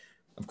year.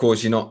 Of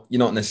course, you're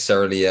not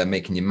necessarily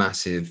making your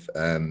massive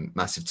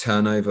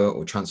turnover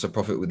or transfer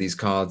profit with these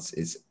cards.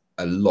 It's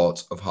a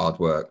lot of hard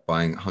work,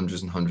 buying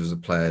hundreds and hundreds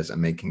of players and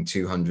making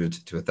 200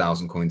 to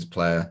 1,000 coins a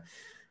player.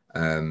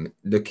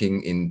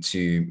 Looking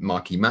into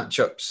marquee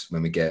matchups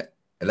when we get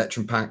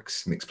Electrum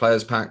packs, mixed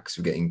players packs,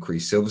 we get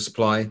increased silver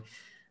supply.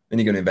 Then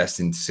you're going to invest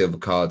into silver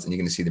cards, and you're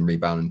going to see them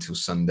rebound until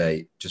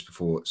Sunday, just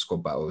before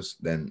squad battles,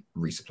 then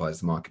resupplies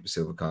the market with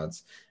silver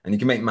cards. And you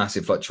can make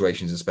massive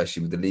fluctuations,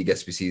 especially with the league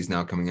SBCs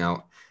now coming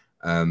out.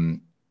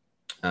 And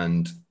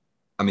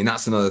I mean,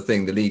 that's another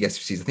thing. The league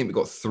SBCs, I think we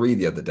got 3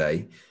 the other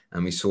day,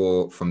 and we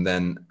saw from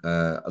then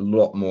a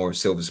lot more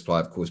silver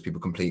supply. Of course,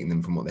 people completing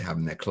them from what they have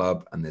in their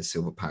club, and there's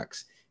silver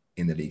packs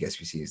in the league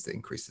SBCs that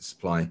increase the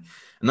supply.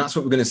 And that's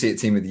what we're going to see at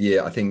Team of the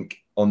Year. I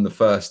think on the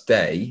first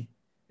day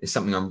is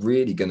something I'm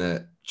really going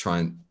to try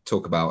and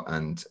talk about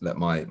and let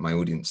my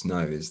audience know,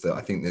 is that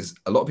I think there's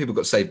a lot of people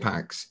got saved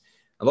packs.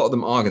 A lot of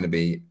them are going to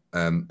be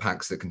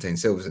packs that contain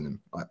silvers in them.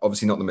 Like,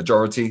 obviously not the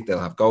majority, they'll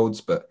have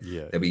golds, but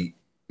there'll be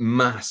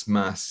mass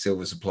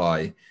silver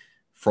supply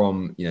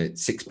from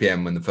 6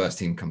 p.m. when the first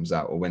team comes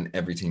out, or when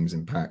every team's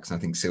in packs. And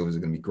I think silvers are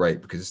going to be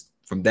great, because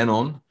from then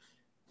on,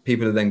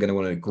 people are then going to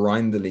want to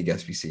grind the league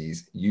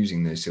SBCs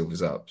using those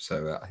silvers up.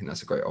 So I think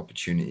that's a great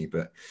opportunity.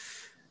 But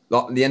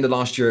at the end of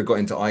last year, I got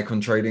into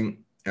icon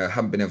trading.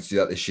 Haven't been able to do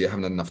that this year.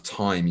 Haven't had enough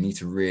time. You need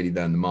to really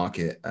learn the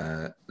market,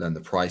 learn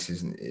the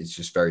prices, and it's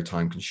just very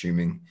time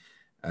consuming.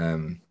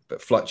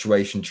 But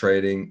fluctuation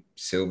trading,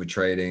 silver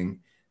trading,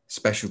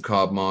 special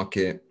card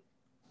market,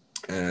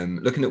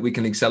 looking at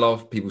weekend league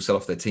sell-off. People sell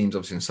off their teams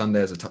obviously on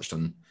Sunday, as I touched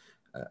on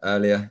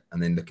earlier,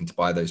 and then looking to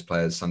buy those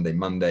players Sunday,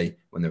 Monday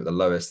when they're at the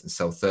lowest, and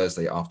sell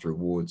Thursday after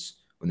rewards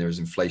when there is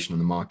inflation on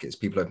the market. As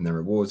people open their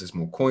rewards, there's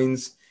more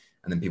coins,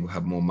 and then people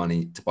have more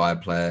money to buy a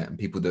player, and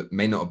people that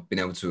may not have been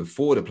able to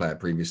afford a player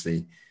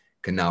previously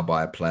can now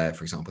buy a player.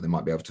 For example, they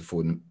might be able to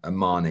afford a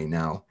Mane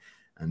now,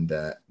 and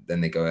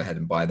then they go ahead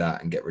and buy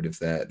that and get rid of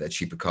their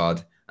cheaper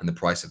card, and the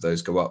price of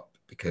those go up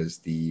because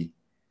the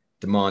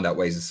demand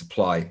outweighs the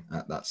supply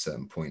at that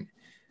certain point.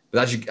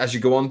 But as you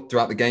go on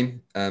throughout the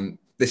game,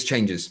 this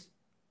changes.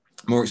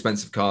 More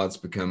expensive cards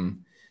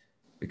become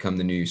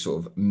the new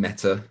sort of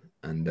meta,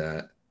 and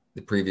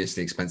the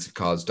previously expensive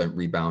cards don't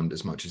rebound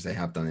as much as they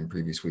have done in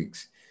previous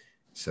weeks.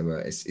 So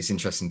it's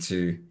interesting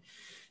to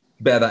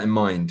bear that in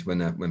mind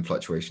when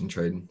fluctuation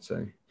trading.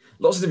 So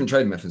lots of different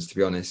trading methods, to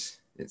be honest.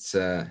 It's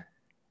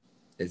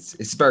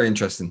very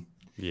interesting.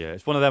 Yeah,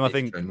 it's one of them. I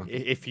think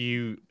if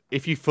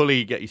you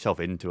fully get yourself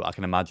into it, I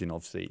can imagine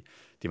obviously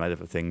the amount of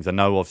different things. I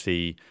know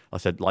obviously, I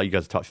said, like you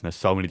guys touched on, there's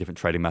so many different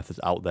trading methods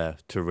out there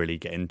to really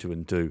get into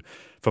and do.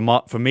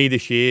 For me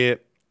this year,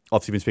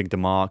 obviously been speaking to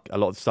Mark, a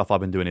lot of the stuff I've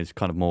been doing is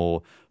kind of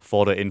more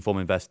fodder inform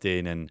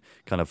investing and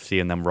kind of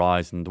seeing them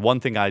rise. And the one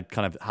thing I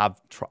kind of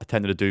have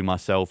tended to do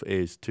myself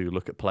is to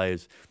look at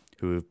players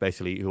who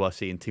I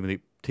see in team of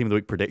the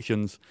week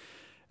predictions.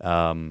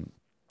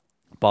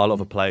 Buy a lot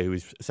of a player who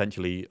is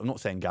essentially, I'm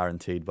not saying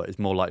guaranteed, but is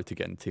more likely to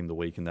get in team of the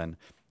week. And then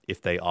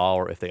if they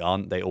are or if they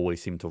aren't, they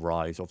always seem to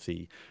rise,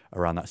 obviously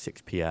around that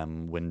 6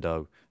 p.m.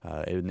 window,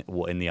 in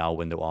the hour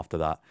window after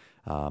that,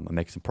 and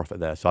make some profit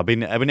there. So I've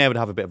been able to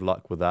have a bit of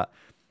luck with that.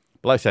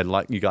 But like I said,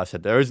 like you guys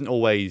said, there isn't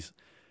always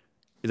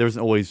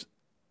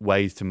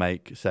ways to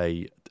make,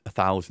 say,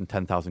 1,000,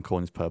 10,000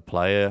 coins per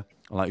player.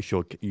 And like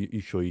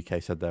you sure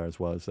UK said there as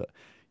well, is that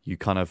you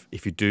kind of,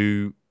 if you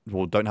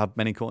don't have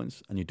many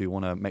coins and you do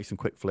want to make some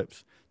quick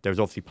flips, there's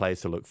obviously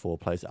players to look for,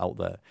 players out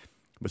there.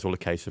 But it's all a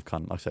case of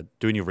kind of, like I said,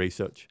 doing your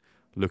research,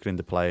 looking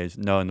into players,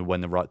 knowing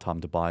when the right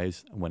time to buy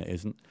is and when it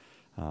isn't.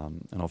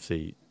 And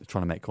obviously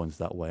trying to make coins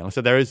that way. And like I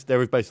said, there is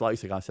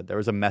basically, like I said, there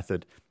is a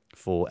method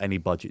for any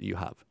budget you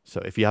have.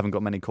 So if you haven't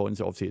got many coins,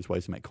 obviously it's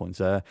ways to make coins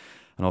there.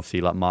 And obviously,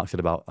 like Mark said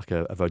about like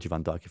a Virgil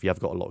van Dijk, if you have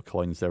got a lot of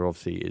coins, there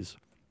obviously is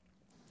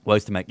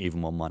ways to make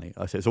even more money.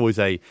 Like I say, it's always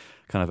a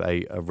kind of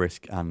a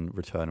risk and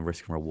return, a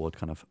risk and reward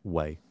kind of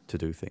way to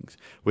do things.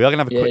 We are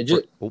going to have a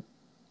quick...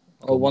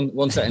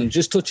 one second.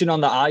 Just touching on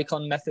the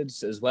icon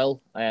methods as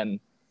well.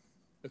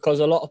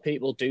 Because a lot of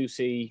people do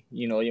see,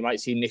 you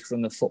might see Nick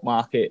from the Foot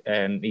Market,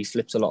 he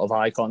flips a lot of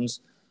icons.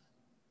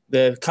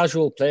 The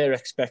casual player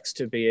expects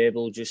to be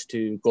able just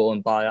to go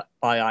and buy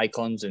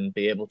icons and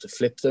be able to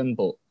flip them,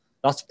 but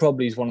that's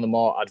probably one of the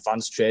more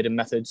advanced trading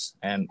methods.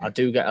 I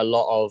do get a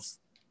lot of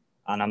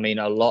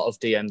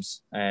DMs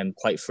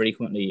quite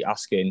frequently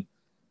asking,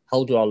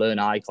 how do I learn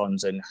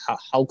icons and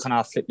how can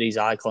I flip these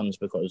icons?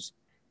 Because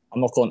I'm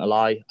not going to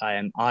lie,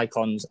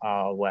 icons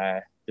are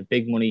where the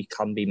big money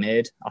can be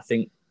made. I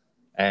think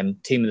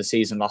team of the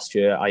season last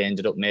year, I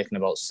ended up making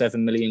about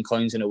 7 million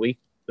coins in a week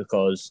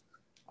because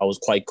I was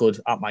quite good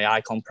at my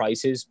icon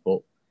prices,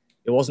 but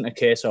it wasn't a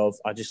case of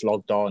I just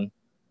logged on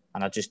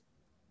and I just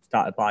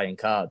started buying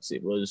cards.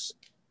 It was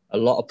a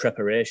lot of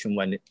preparation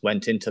when it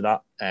went into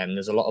that.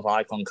 There's a lot of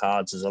icon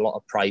cards, there's a lot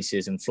of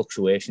prices and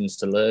fluctuations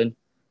to learn.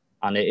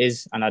 And it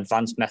is an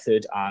advanced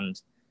method,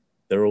 and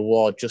the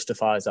reward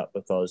justifies that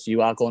because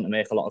you are going to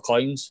make a lot of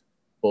coins,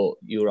 but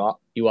you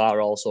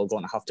are also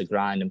going to have to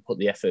grind and put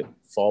the effort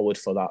forward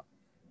for that,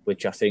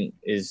 which I think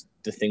is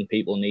the thing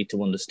people need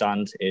to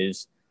understand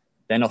is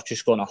they're not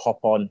just going to hop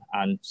on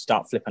and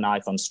start flipping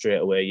icons straight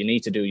away. You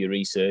need to do your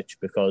research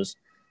because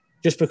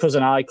just because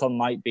an icon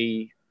might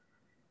be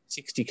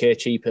 60k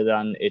cheaper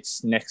than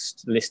its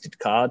next listed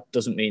card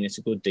doesn't mean it's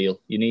a good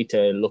deal. You need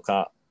to look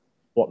at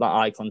what that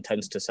icon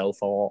tends to sell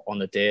for on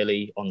the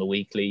daily, on the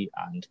weekly,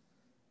 and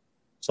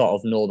sort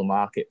of know the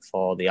market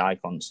for the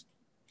icons.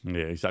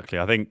 Yeah, exactly.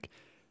 I think,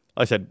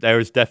 like I said, there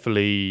is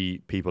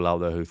definitely people out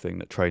there who think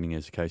that trading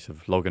is a case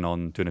of logging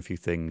on, doing a few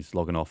things,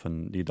 logging off,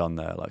 and you're done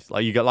there.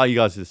 Like you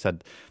guys have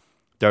said,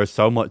 there is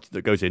so much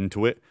that goes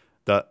into it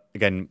that,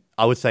 again,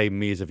 I would say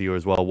me as a viewer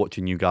as well,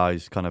 watching you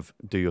guys kind of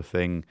do your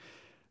thing,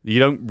 you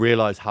don't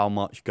realize how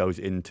much goes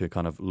into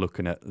kind of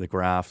looking at the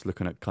graphs,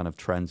 looking at kind of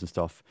trends and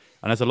stuff.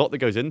 And there's a lot that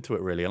goes into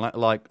it, really. And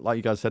like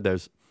you guys said,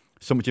 there's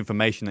so much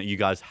information that you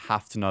guys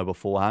have to know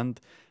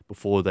beforehand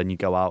before then you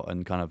go out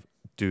and kind of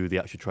do the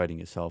actual trading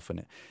yourself. And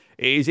it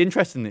is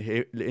interesting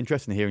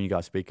hearing you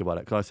guys speak about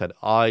it. Because I said,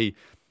 I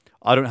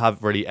don't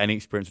have really any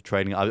experience with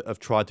trading. I've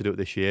tried to do it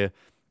this year,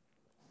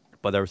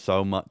 but there is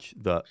so much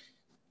that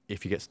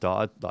if you get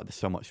started, like there's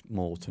so much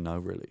more to know,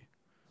 really.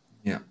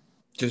 Yeah.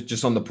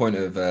 Just on the point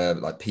of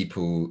like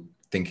people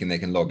thinking they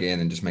can log in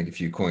and just make a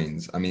few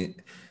coins. I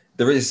mean,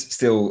 there is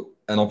still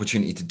an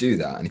opportunity to do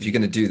that. And if you're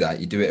going to do that,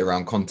 you do it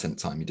around content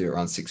time. You do it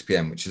around 6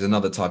 p.m., which is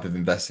another type of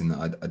investing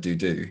that I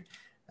do,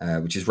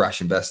 which is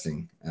rash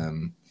investing.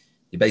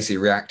 You're basically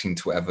reacting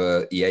to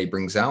whatever EA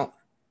brings out,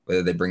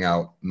 whether they bring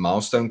out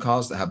milestone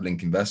cards that have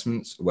link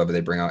investments, or whether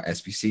they bring out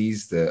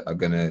SBCs that are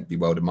going to be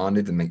well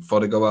demanded and make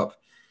fodder go up.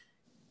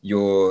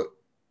 You're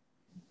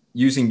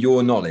using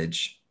your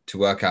knowledge to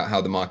work out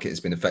how the market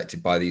has been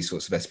affected by these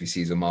sorts of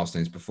SBCs or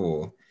milestones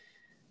before.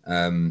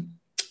 I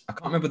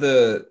can't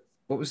remember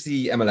what was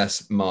the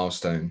MLS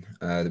milestone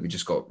that we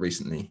just got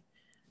recently,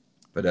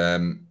 but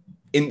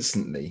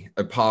instantly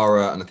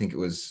Opara, and I think it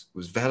was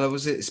Vela,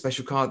 was it a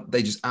special card?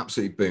 They just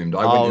absolutely boomed. It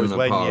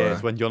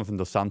was when Jonathan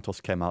Dos Santos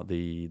came out.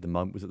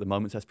 Was it the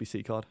Moments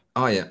SBC card?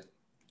 Oh yeah.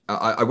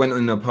 I went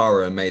on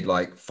Opara and made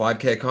like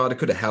 5k a card. I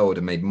could have held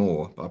and made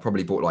more, but I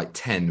probably bought like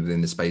 10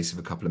 within the space of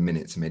a couple of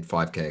minutes and made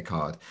 5k a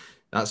card.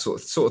 That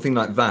sort of thing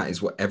like that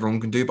is what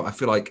everyone can do. But I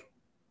feel like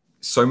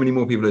so many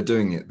more people are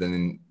doing it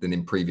than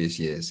in previous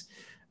years.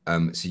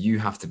 So you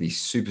have to be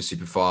super,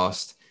 super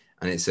fast.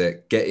 And it's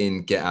a get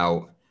in, get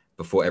out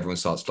before everyone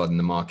starts flooding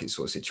the market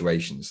sort of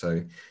situation.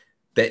 So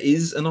there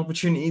is an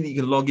opportunity that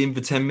you can log in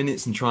for 10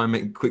 minutes and try and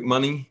make quick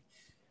money.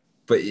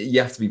 But you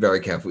have to be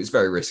very careful. It's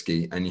very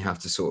risky. And you have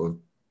to sort of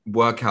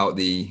work out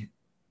the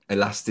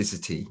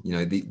elasticity,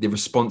 the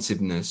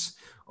responsiveness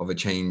of a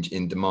change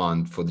in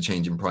demand for the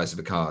change in price of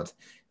a card.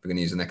 We're going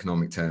to use an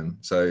economic term.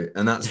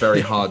 And that's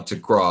very hard to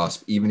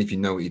grasp, even if you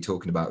know what you're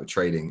talking about with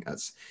trading.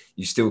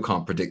 You still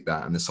can't predict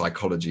that, and the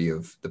psychology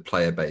of the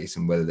player base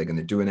and whether they're going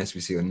to do an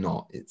SBC or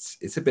not.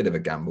 It's a bit of a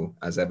gamble,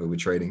 as ever with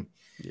trading.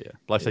 Yeah,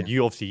 like I said,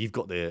 you've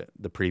got the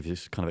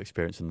previous kind of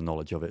experience and the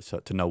knowledge of it, so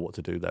to know what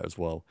to do there as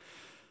well.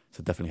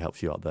 So it definitely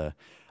helps you out there.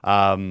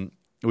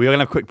 We're going to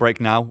have a quick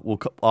break now.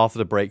 After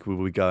the break, we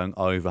will be going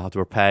over how to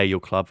prepare your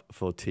club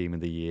for Team of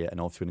the Year, and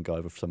also going to go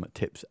over some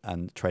tips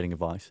and trading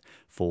advice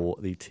for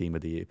the Team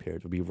of the Year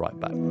period. We'll be right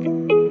back.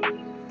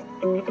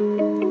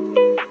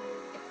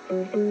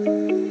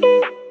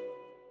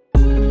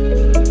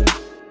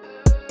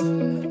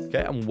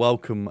 Okay, and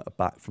welcome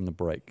back from the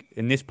break.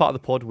 In this part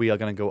of the pod, we are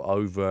going to go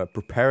over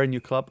preparing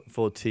your club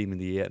for Team of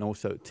the Year, and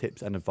also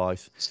tips and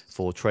advice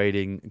for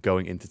trading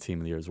going into Team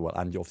of the Year as well,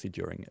 and obviously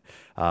during it.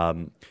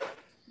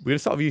 We're going to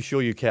start with you,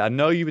 Sure UK. I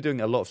know you were doing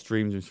a lot of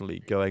streams recently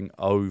going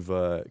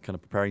over kind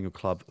of preparing your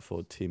club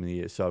for Team of the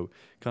Year. So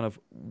kind of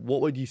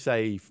what would you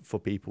say for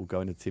people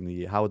going to Team of the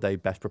Year? How would they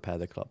best prepare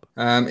their club?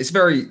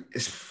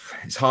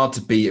 It's hard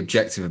to be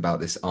objective about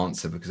this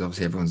answer because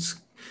obviously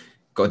everyone's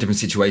got a different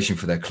situation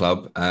for their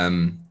club.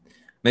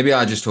 Maybe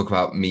I just talk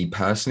about me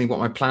personally, what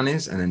my plan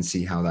is, and then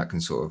see how that can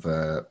sort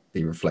of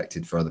be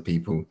reflected for other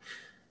people.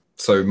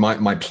 So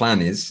my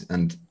plan is,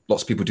 and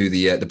lots of people do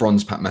the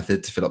bronze pack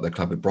method to fill up their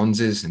club with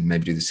bronzes and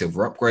maybe do the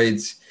silver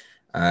upgrades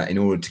in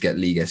order to get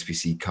league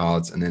SBC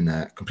cards, and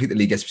then complete the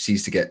league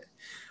SBCs to get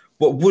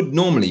what would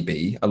normally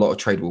be a lot of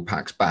tradable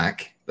packs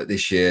back, but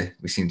this year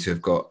we seem to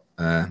have got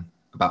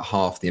about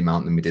half the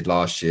amount than we did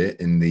last year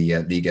in the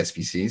League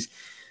SBCs.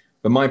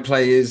 But my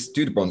play is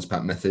do the bronze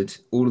pack method.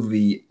 All of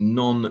the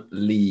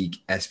non-league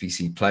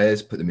SBC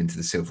players, put them into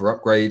the silver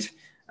upgrade,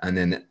 and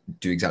then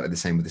do exactly the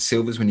same with the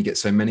silvers when you get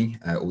so many.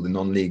 All the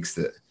non-leagues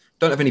that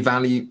don't have any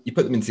value, you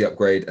put them into the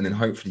upgrade, and then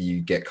hopefully you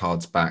get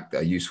cards back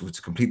that are useful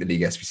to complete the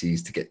league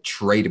SBCs to get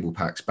tradable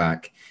packs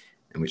back,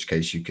 in which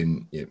case you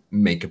can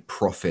make a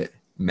profit,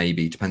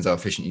 maybe. Depends how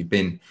efficient you've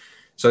been.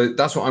 So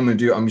that's what I'm going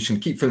to do. I'm just going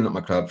to keep filling up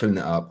my club, filling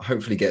it up,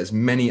 hopefully get as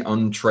many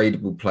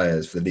untradeable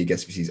players for the league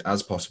SBCs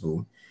as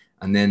possible.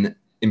 And then,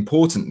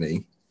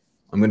 importantly,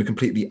 I'm going to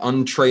complete the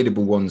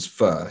untradeable ones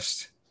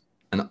first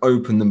and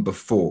open them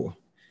before,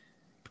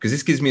 because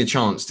this gives me a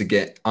chance to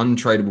get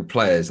untradeable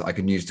players that I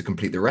can use to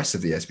complete the rest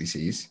of the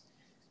SBCs,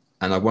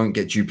 and I won't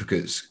get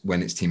duplicates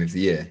when it's Team of the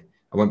Year.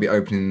 I won't be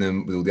opening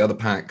them with all the other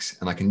packs,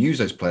 and I can use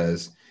those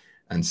players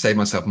and save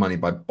myself money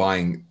by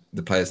buying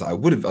the players that I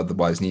would have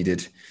otherwise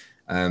needed,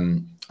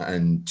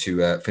 and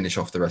to finish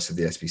off the rest of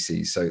the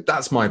SBCs. So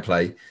that's my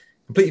play.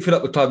 Completely fill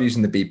up the club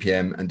using the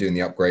BPM and doing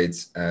the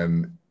upgrades,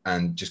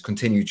 and just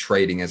continue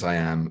trading as I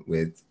am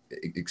with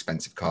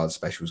expensive cards,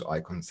 specials,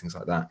 icons, things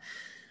like that.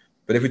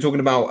 But if we're talking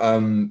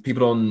about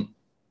people on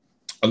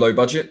a low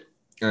budget,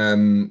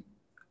 a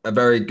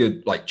very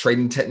good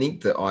trading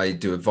technique that I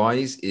do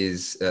advise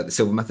is the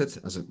silver method,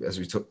 as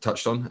we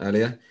touched on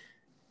earlier.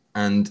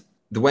 And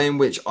the way in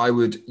which I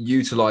would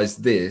utilize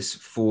this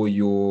for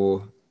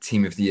your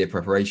Team of the Year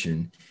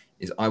preparation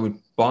is I would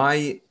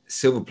buy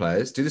silver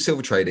players, do the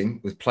silver trading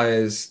with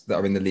players that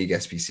are in the league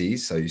SBCs,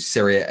 so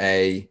Serie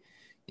A,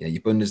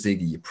 your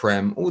Bundesliga, your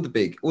Prem, all the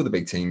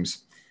big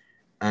teams,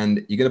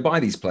 and you're going to buy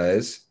these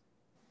players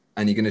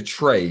and you're going to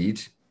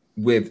trade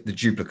with the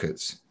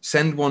duplicates.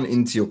 Send one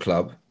into your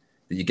club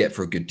that you get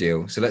for a good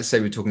deal. So let's say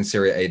we're talking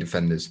Serie A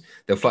defenders.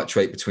 They'll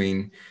fluctuate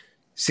between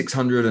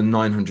 600 and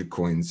 900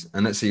 coins,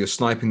 and let's say you're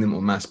sniping them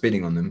or mass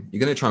bidding on them.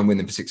 You're going to try and win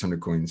them for 600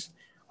 coins.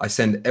 I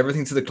send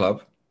everything to the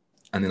club,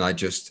 and then I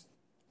just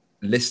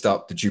list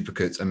up the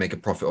duplicates and make a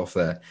profit off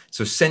there.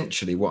 So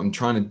essentially what I'm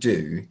trying to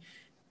do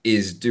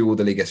is do all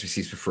the league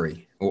SBCs for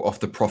free, or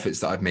off the profits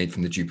that I've made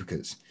from the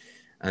duplicates.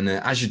 And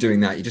as you're doing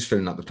that, you're just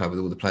filling up the club with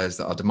all the players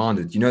that are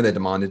demanded. They're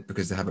demanded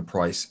because they have a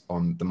price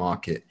on the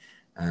market.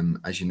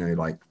 As you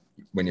know,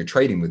 when you're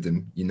trading with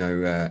them, you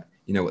know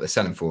what they're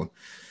selling for.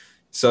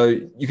 So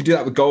you can do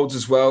that with golds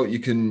as well. You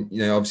can,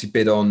 obviously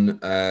bid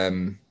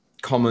on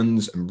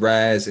commons and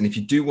rares. And if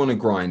you do want to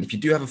grind, if you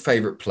do have a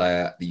favorite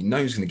player that you know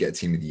is going to get a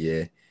Team of the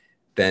Year,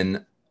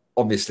 then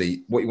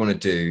obviously what you want to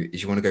do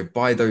is you want to go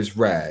buy those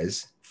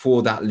rares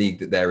for that league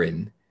that they're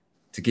in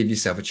to give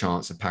yourself a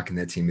chance of packing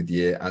their Team of the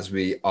Year, as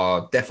we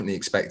are definitely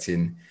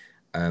expecting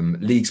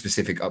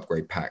league-specific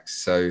upgrade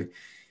packs. So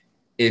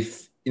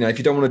if you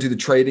don't want to do the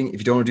trading, if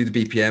you don't want to do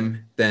the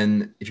BPM,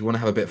 then if you want to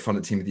have a bit of fun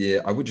at Team of the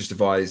Year, I would just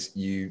advise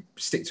you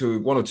stick to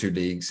one or two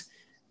leagues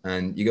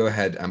and you go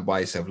ahead and buy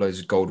yourself loads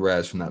of gold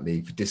rares from that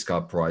league for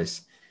discard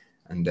price.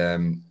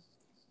 And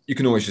you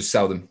can always just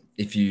sell them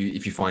if you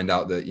find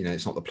out that,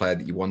 it's not the player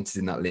that you wanted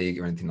in that league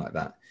or anything like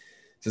that.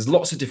 So there's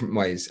lots of different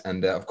ways.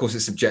 And of course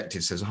it's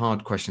subjective. So it's a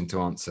hard question to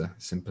answer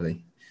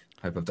simply.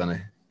 Hope I've done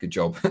a good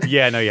job.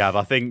 Yeah, no, you have.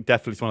 I think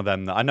definitely it's one of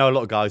them that I know a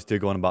lot of guys do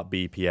go on about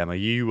BPM. Are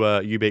you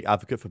a big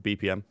advocate for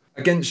BPM?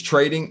 Against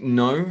trading,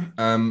 no.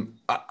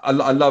 I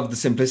love the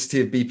simplicity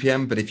of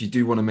BPM, but if you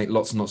do want to make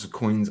lots and lots of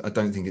coins, I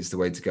don't think it's the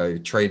way to go.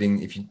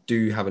 Trading, if you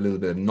do have a little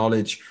bit of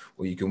knowledge,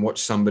 or you can watch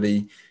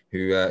somebody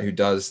who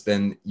does,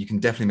 then you can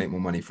definitely make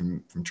more money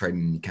from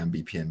trading than you can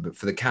BPM. But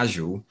for the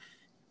casual,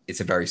 it's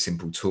a very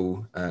simple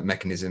tool,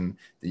 mechanism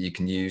that you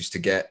can use to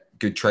get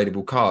good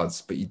tradable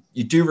cards. But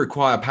you do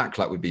require pack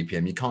luck with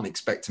BPM. You can't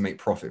expect to make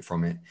profit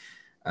from it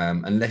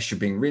unless you're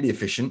being really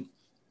efficient.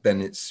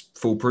 Then it's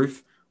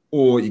foolproof.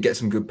 Or you get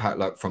some good pack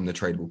luck from the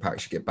tradable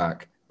packs you get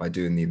back by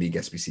doing the League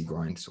SBC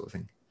grind sort of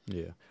thing.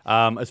 Yeah.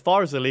 As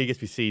far as the League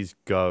SBCs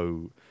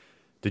go,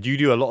 did you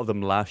do a lot of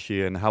them last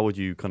year? And how would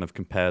you kind of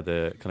compare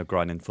the kind of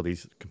grinding for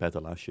these compared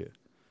to last year?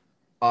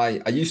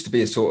 I used to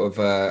be a sort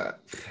of...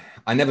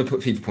 I never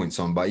put FIFA points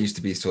on, but I used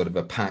to be sort of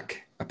a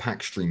pack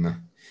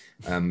streamer.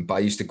 But I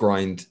used to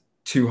grind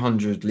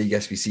 200 League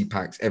SBC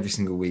packs every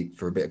single week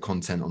for a bit of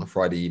content on a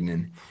Friday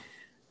evening.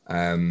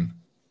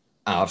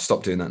 I've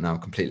stopped doing that now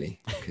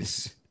completely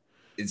because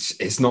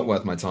it's not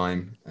worth my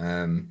time.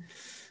 And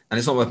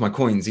it's not worth my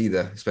coins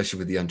either, especially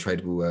with the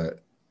untradeable,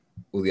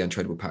 all the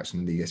untradeable packs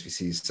from the League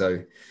SBCs.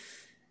 So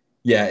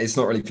yeah, it's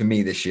not really for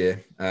me this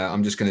year.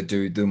 I'm just going to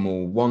do them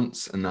all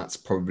once, and that's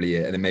probably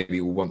it. And then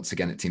maybe once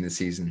again at Team of the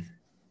Season.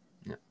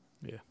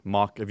 Yeah.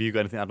 Mark, have you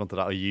got anything to add on to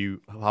that?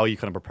 How are you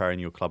kind of preparing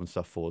your club and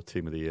stuff for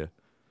Team of the Year?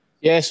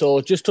 Yeah,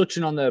 so just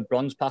touching on the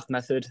bronze pack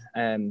method,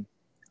 I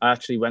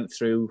actually went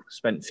through,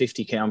 spent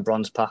 50k on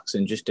bronze packs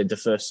and just did the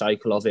first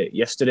cycle of it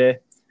yesterday.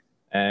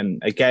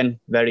 Again,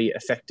 very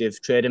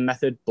effective trading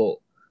method, but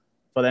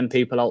for them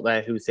people out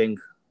there who think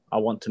I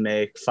want to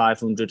make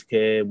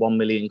 500k, 1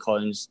 million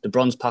coins, the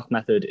bronze pack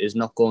method is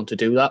not going to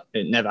do that.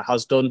 It never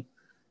has done.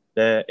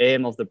 The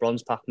aim of the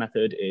bronze pack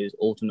method is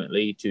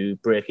ultimately to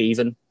break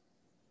even.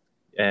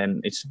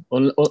 It's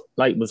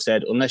like we've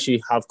said, unless you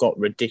have got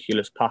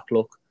ridiculous pack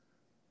luck,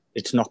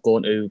 it's not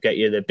going to get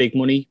you the big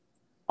money.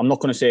 I'm not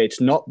going to say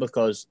it's not,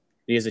 because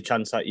there's a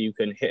chance that you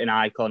can hit an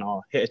icon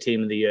or hit a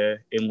team of the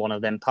year in one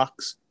of them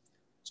packs.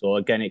 So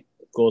again, it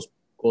goes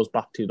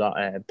back to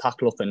that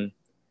pack luck, and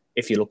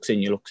if your luck's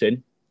in, your luck's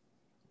in.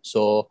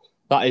 So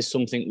that is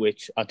something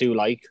which I do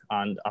like,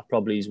 and I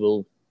probably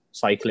will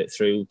cycle it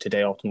through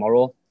today or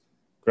tomorrow,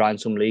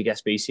 grind some league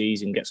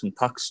SBCs and get some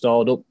packs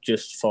stored up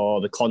just for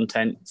the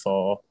content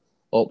for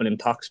opening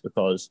packs,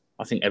 because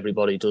I think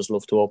everybody does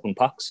love to open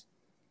packs.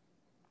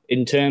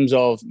 In terms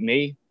of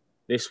me,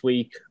 this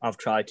week I've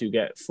tried to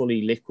get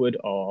fully liquid,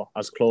 or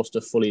as close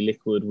to fully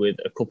liquid, with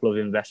a couple of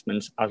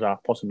investments as I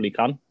possibly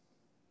can.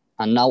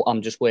 And now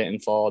I'm just waiting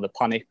for the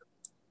panic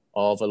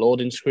of a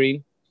loading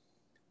screen.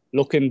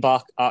 Looking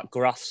back at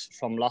graphs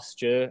from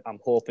last year, I'm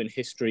hoping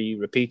history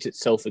repeats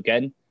itself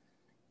again,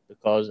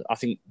 because I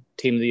think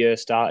Team of the Year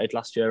started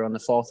last year on the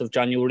 4th of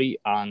January,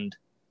 and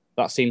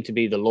that seemed to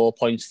be the low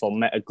points for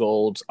meta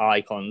golds,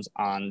 icons,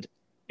 and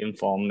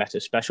informed meta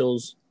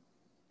specials.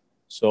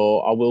 So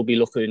I will be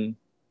looking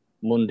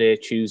Monday,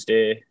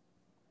 Tuesday,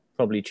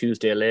 probably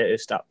Tuesday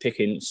latest, at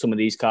picking some of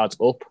these cards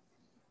up.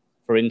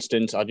 For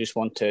instance, I just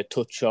want to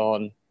touch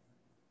on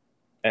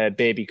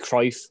Baby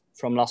Cruyff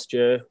from last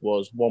year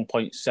was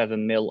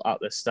 1.7 mil at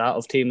the start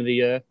of Team of the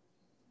Year.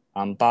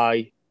 And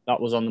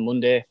that was on the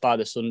Monday. By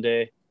the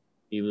Sunday,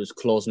 he was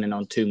closing in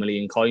on 2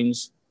 million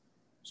coins.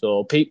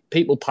 So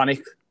people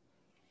panic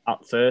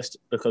at first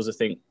because they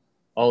think,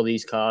 all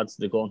these cards,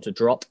 they're going to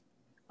drop.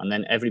 And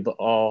then everybody,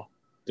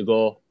 they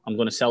go, I'm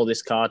going to sell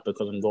this card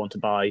because I'm going to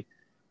buy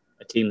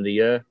a Team of the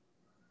Year.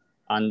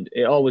 And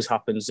it always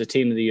happens. The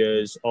Team of the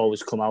Years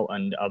always come out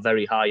and are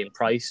very high in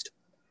priced.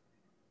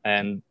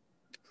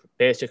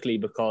 Basically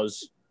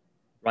because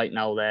right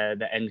now they're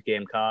the end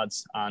game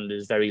cards and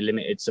there's very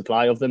limited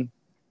supply of them.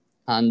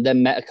 And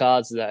then meta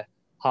cards, the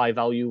high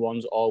value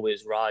ones,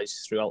 always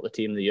rise throughout the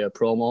Team of the Year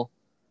promo,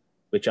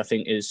 which I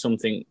think is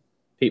something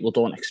people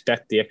don't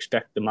expect. They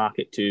expect the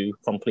market to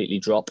completely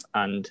drop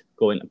and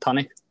go into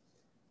panic.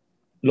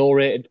 Low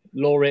rated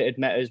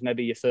metas,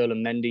 maybe your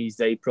Ferland Mendy's,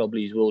 they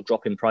probably will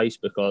drop in price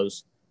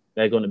because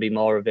they're going to be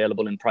more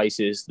available in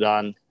prices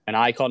than an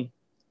icon.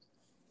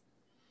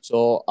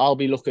 So I'll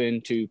be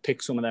looking to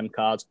pick some of them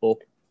cards up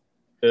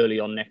early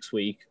on next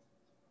week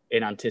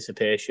in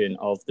anticipation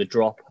of the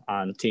drop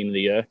and Team of the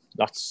Year.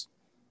 That's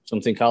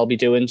something I'll be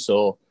doing.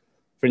 So,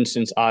 for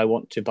instance, I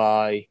want to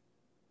buy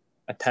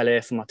a Pele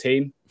for my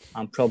team.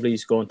 I'm probably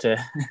going to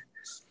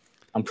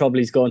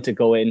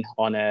go in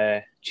on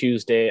a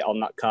Tuesday on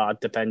that card,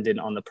 depending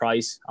on the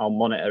price. I'll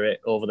monitor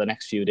it over the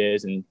next few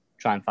days and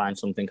try and find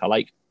something I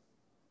like.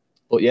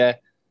 But yeah,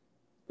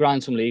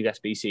 grind some league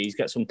SBCs,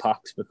 get some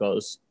packs,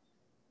 because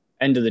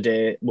end of the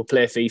day, we'll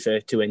play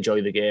FIFA to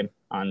enjoy the game,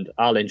 and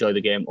I'll enjoy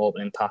the game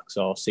opening packs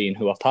or seeing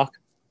who I pack.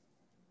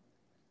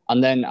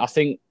 And then I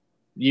think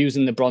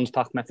using the bronze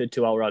pack method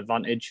to our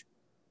advantage.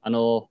 I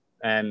know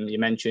you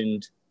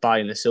mentioned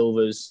buying the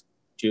silvers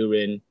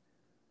during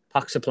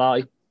pack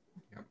supply.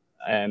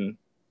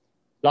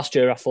 Last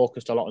year I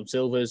focused a lot on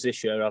silvers.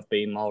 This year I've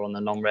been more on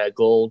the non-rare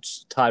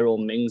golds.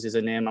 Tyrone Mings is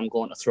a name I'm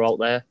going to throw out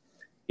there.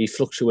 He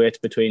fluctuates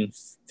between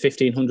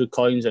 1,500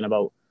 coins and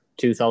about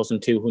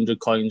 2,200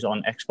 coins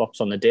on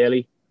Xbox on the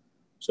daily.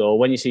 So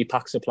when you see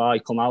pack supply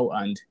come out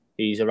and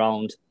he's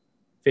around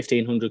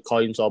 1,500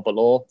 coins or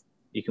below,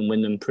 you can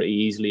win them pretty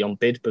easily on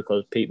bid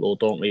because people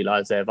don't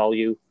realise their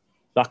value.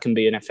 That can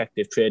be an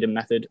effective trading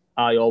method.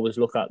 I always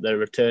look at the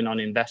return on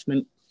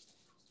investment.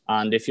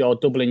 And if you're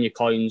doubling your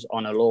coins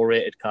on a low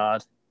rated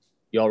card,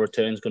 your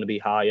return's going to be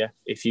higher.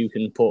 If you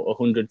can put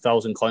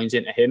 100,000 coins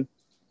into him,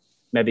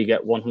 maybe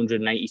get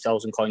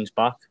 180,000 coins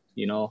back,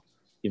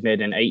 you've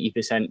made an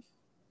 80%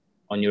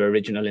 on your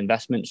original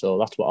investment. So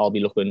that's what I'll be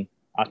looking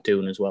at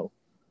doing as well.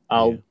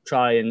 I'll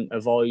try and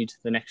avoid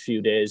the next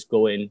few days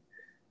going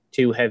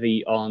too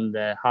heavy on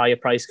the higher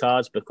price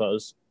cards,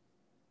 because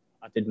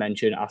I did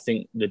mention I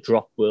think the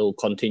drop will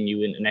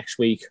continue into next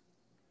week.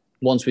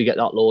 Once we get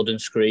that loading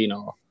screen,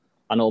 or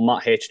I know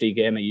Matt HD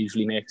Gamer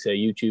usually makes a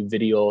YouTube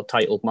video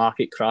titled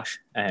Market Crash.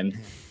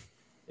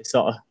 It's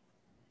sort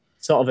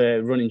of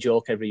a running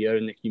joke every year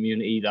in the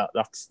community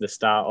that's the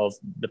start of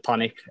the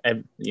panic.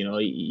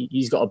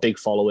 He's got a big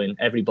following.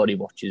 Everybody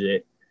watches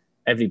it.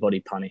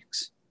 Everybody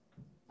panics.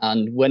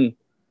 And when,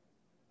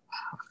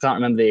 I can't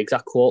remember the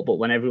exact quote, but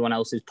when everyone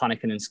else is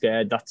panicking and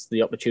scared, that's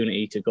the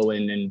opportunity to go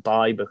in and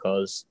buy,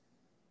 because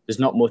there's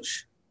not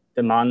much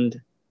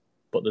demand,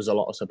 but there's a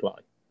lot of supply.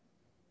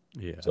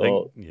 Yeah.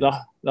 So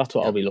that's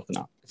what I'll be looking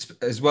at.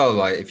 As well,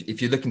 like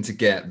if you're looking to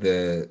get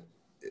the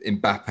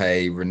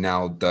Mbappe,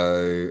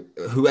 Ronaldo,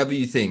 whoever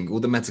you think, all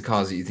the meta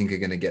cards that you think are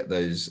going to get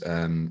those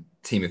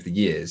Team of the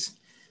Years,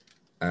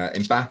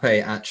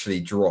 Mbappe actually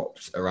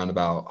dropped around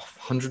about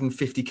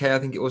 150k, I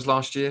think it was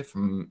last year,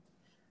 and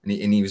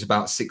he was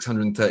about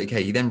 630k.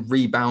 He then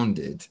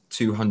rebounded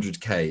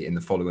 200k in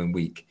the following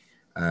week.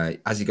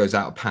 as he goes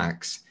out of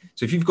packs.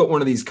 So if you've got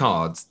one of these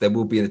cards, there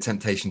will be the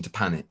temptation to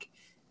panic.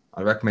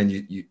 I recommend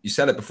you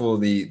sell it before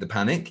the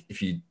panic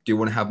if you do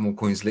want to have more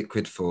coins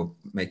liquid for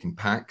making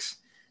packs.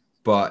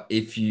 But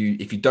if you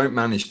don't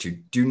manage to,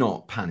 do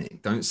not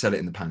panic. Don't sell it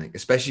in the panic,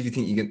 especially if you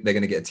think they're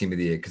going to get a team of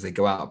the year because they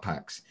go out of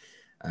packs.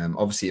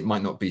 Obviously, it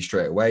might not be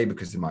straight away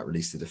because they might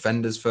release the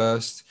defenders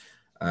first,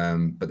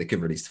 but they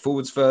could release the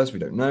forwards first. We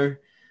don't know.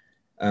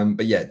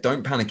 But yeah,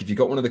 don't panic if you've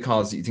got one of the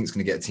cards that you think is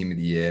going to get a team of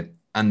the year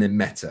and they're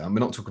meta. And we're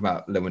not talking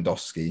about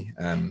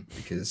Lewandowski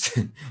because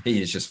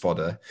he is just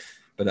fodder.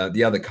 But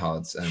the other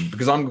cards,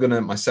 because I'm going to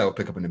myself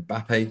pick up an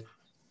Mbappe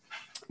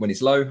when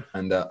he's low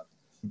and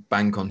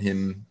bank on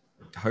him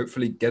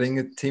hopefully getting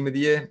a team of the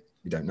year.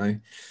 We don't know.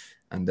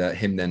 And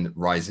him then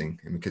rising.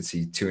 And we could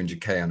see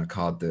 200k on a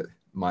card that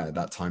might at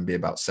that time be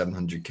about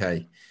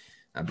 700k.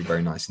 That'd be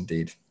very nice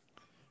indeed.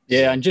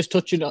 Yeah, and just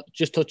touching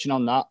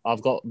on that,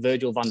 I've got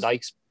Virgil van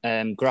Dijk's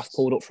graph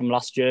pulled up from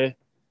last year.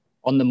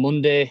 On the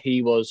Monday,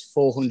 he was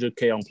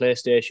 400k on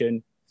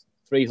PlayStation,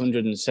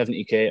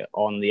 370k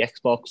on the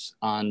Xbox,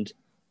 and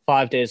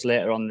 5 days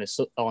later on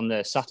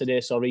the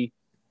Saturday,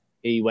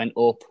 he went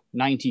up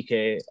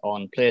 90k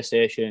on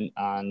PlayStation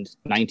and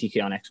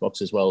 90k on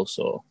Xbox as well.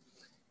 So,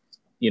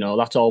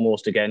 that's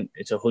almost, again,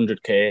 it's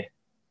 100k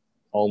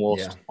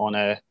almost on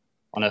a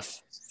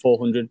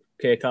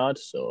 400k card.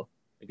 So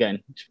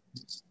again,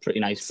 it's pretty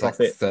nice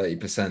profit. Like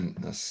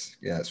 30%.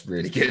 That's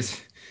really good.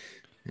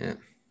 Yeah.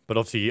 But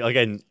obviously,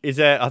 again,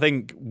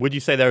 would you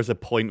say there is a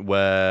point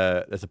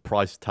where there's a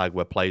price tag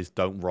where players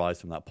don't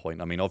rise from that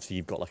point? I mean, obviously,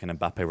 you've got like an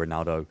Mbappe,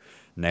 Ronaldo,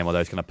 Neymar,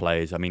 those kind of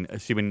players. I mean,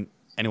 assuming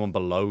anyone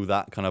below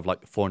that kind of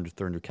like 400,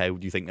 300k,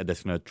 do you think that they're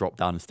going to drop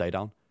down and stay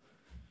down?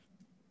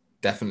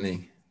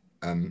 Definitely.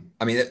 I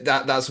mean,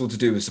 that's all to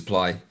do with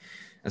supply.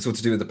 That's all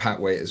to do with the pack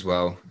weight as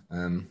well.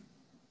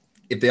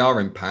 If they are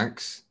in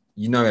packs,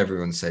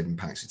 everyone's saving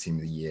packs for Team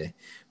of the Year.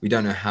 We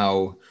don't know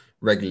how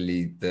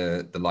regularly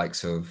the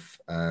likes of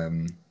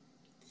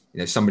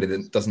somebody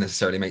that doesn't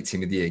necessarily make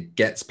Team of the Year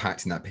gets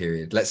packed in that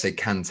period. Let's say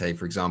Kante,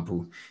 for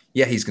example.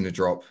 Yeah, he's going to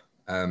drop,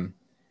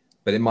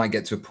 but it might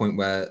get to a point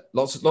where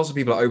lots of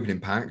people are opening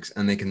packs,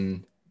 and they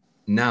can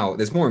now.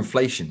 There's more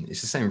inflation.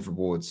 It's the same with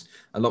rewards.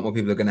 A lot more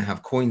people are going to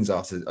have coins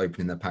after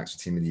opening their packs for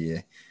Team of the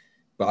Year.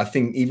 But I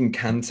think even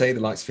Kante, the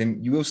likes of him,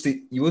 you will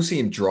see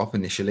him drop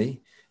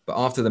initially, but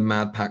after the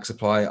mad pack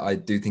supply, I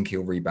do think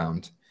he'll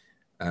rebound.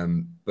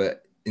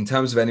 But in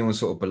terms of anyone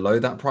sort of below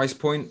that price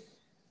point,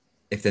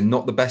 if they're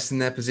not the best in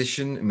their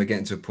position, and we're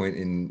getting to a point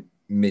in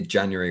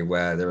mid-January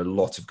where there are a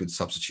lot of good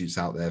substitutes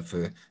out there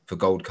for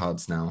gold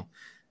cards now,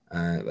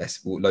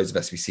 loads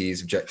of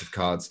SBCs, objective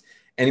cards.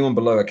 Anyone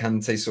below a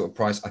Kante sort of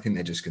price, I think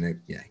they're just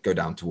going to go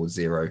down towards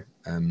zero.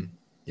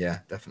 Yeah,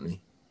 definitely.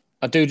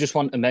 I do just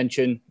want to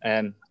mention,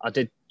 I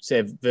did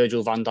say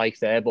Virgil van Dijk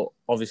there, but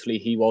obviously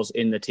he was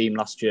in the team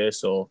last year,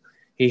 so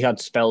he had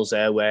spells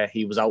there where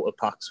he was out of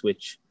packs,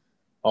 which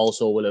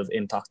also will have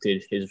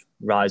impacted his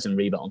rise and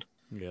rebound.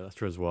 Yeah, that's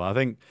true as well. I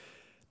think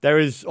there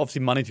is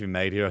obviously money to be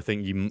made here. I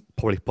think you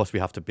probably possibly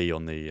have to be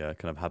on the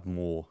kind of have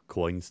more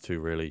coins to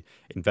really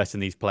invest in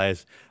these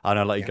players. I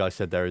know, like you guys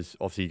said, there is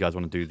obviously you guys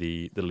want to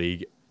do the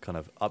league kind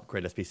of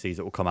upgrade SBCs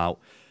that will come out,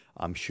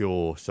 I'm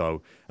sure.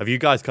 So have you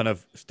guys kind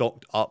of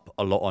stocked up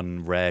a lot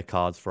on rare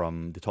cards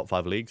from the top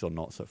 5 leagues or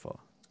not so far?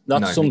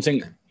 That's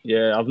something,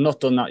 yeah, I've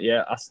not done that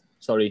yet.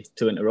 Sorry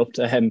to interrupt.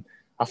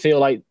 I feel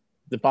like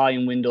the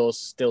buying window's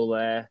still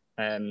there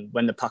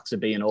when the packs are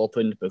being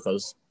opened,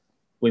 because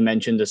we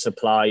mentioned the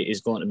supply is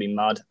going to be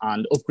mad,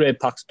 and upgrade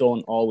packs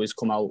don't always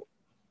come out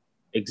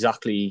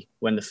exactly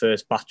when the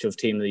first batch of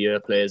Team of the Year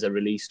players are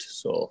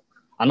released. So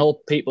I know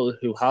people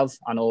who have.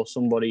 I know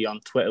somebody on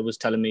Twitter was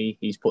telling me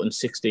he's putting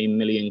 16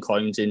 million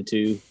coins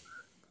into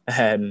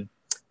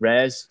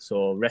rares.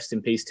 So rest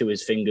in peace to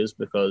his fingers,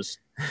 because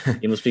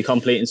he must be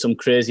completing some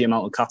crazy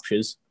amount of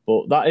captures.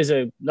 But that is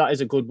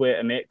a good way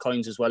to make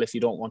coins as well if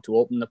you don't want to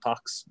open the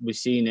packs. We've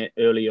seen it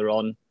earlier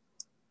on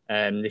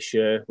this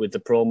year with the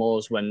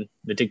promos when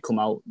they did come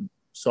out,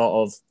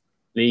 sort of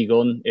League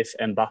One. If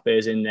Mbappe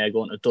is in there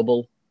going to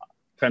double,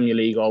 Premier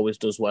League always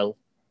does well.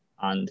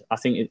 And I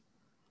think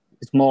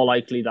it's more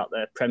likely that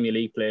the Premier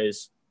League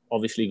players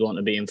obviously going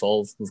to be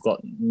involved. We've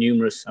got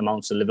numerous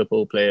amounts of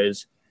Liverpool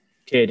players,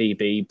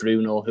 KDB,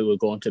 Bruno, who are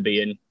going to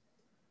be in.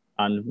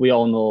 And we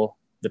all know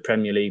the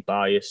Premier League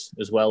bias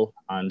as well,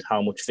 and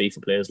how much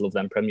FIFA players love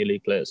them Premier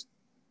League players.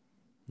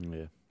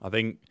 Yeah, I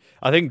think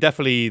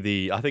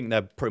definitely I think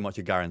they're pretty much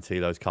a guarantee,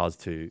 those cards,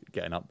 to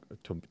getting up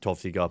to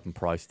obviously go up in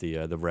price,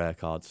 the rare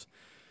cards.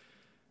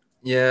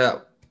 Yeah,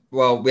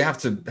 well, we have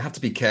to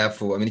be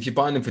careful. I mean, if you're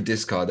buying them for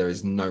discard, there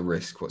is no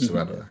risk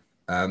whatsoever.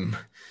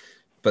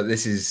 But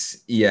this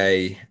is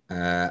EA,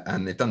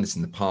 and they've done this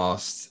in the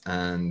past,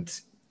 and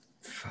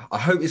I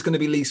hope it's going to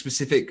be league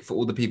specific for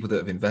all the people that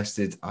have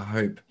invested. I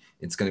hope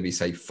it's going to be,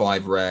 say,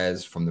 5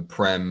 rares from the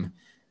Prem,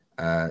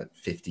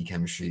 50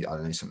 chemistry, I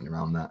don't know, something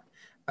around that,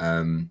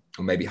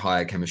 or maybe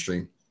higher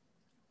chemistry.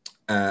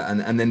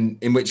 And then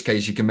in which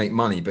case you can make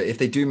money. But if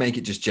they do make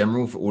it just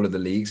general for all of the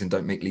leagues and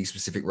don't make league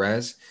specific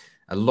rares,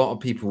 a lot of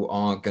people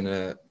are going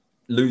to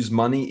lose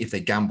money if they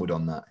gambled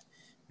on that.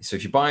 So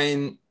if you're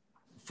buying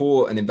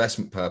for an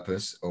investment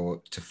purpose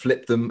or to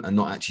flip them and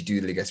not actually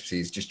do the League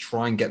SBCs, just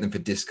try and get them for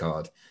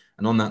discard.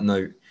 And on that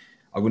note,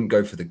 I wouldn't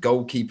go for the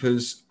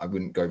goalkeepers. I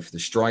wouldn't go for the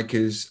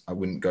strikers. I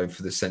wouldn't go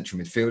for the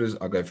central midfielders.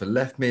 I'll go for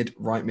left mid,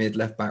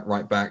 left back,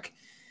 right back.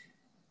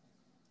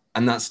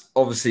 And that's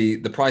obviously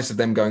the price of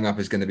them going up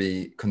is going to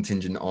be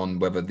contingent on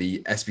whether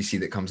the SBC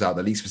that comes out,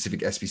 the league specific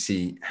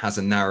SBC, has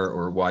a narrow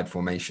or a wide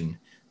formation.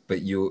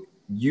 But you're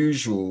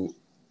usually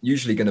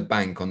going to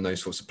bank on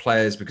those sorts of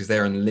players because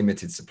they're in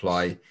limited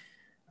supply.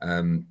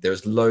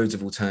 There's loads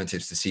of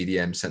alternatives to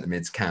CDM, centre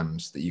mids,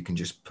 cams that you can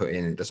just put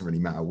in. It doesn't really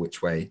matter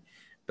which way.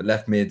 But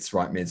left mids,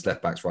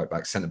 left backs, right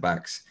backs, centre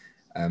backs,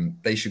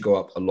 they should go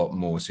up a lot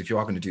more. So if you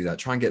are going to do that,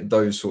 try and get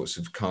those sorts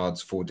of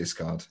cards for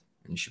discard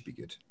and you should be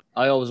good.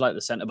 I always like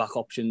the centre-back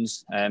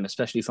options,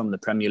 especially from the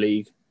Premier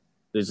League.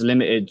 There's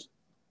limited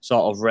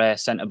sort of rare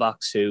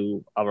centre-backs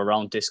who are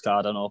around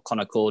discard. I know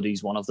Connor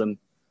Cody's one of them.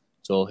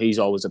 So he's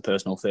always a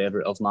personal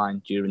favourite of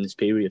mine during this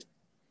period.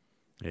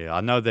 Yeah,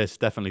 I know there's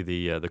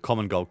definitely the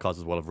common gold cards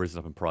as well have risen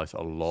up in price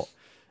a lot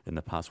in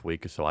the past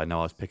week or so. I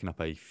know I was picking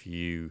up a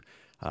few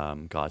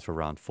guys for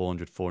around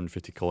 400,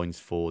 450 coins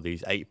for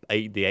these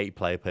eight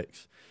player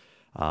picks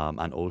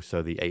and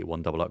also the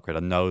 8-1 double upgrade.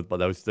 I know, but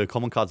the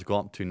common cards have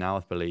gone up to now,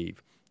 I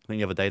believe. I think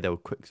the other day they were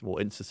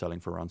insta selling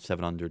for around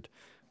 700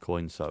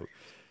 coins. So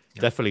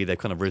definitely they've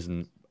kind of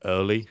risen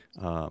early.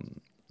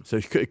 So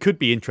it could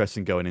be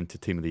interesting going into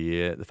Team of the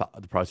Year,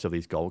 the price of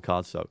these gold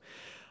cards. So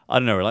I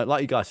don't know,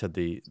 like you guys said,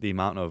 the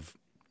amount of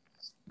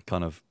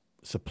kind of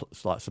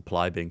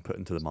supply being put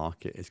into the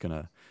market is going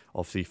to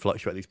obviously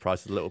fluctuate these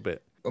prices a little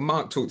bit. Well,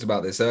 Mark talked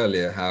about this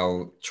earlier,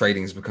 how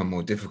trading has become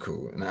more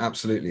difficult. And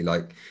absolutely,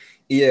 like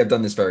EA have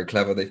done this very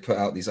clever. They've put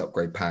out these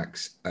upgrade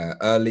packs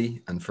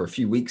early. And for a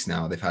few weeks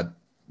now, they've had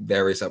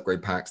various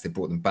upgrade packs. They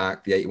brought them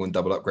back. The 81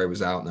 double upgrade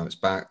was out. Now it's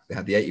back. They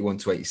had the 81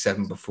 to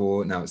 87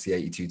 before. Now it's the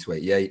 82 to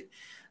 88.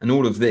 And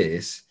all of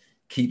this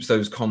keeps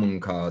those common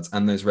cards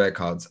and those rare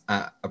cards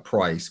at a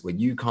price where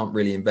you can't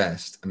really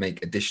invest and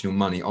make additional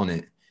money on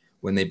it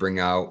when they bring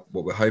out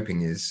what we're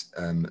hoping is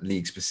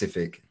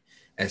league-specific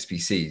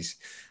SBCs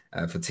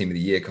for Team of the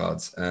Year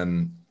cards.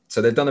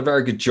 So they've done a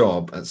very good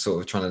job at sort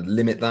of trying to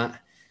limit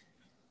that.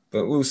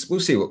 But we'll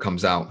see what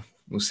comes out.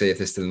 We'll see if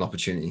there's still an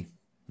opportunity.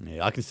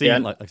 Yeah, I can see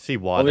I see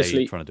why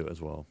they're trying to do it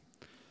as well.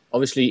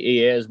 Obviously,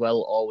 EA as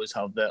well always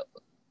have the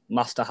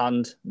master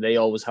hand. They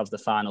always have the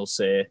final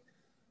say.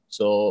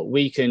 So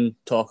we can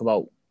talk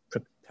about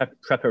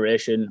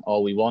preparation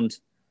all we want.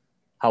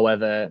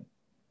 However,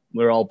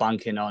 we're all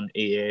banking on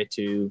EA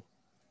to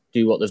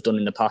do what they've done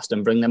in the past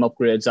and bring them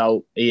upgrades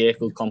out. EA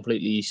could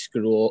completely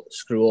screw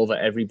over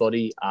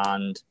everybody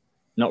and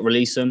not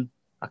release them.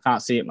 I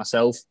can't see it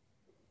myself,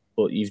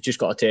 but you've just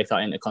got to take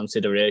that into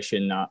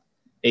consideration that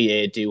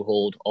EA do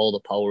hold all the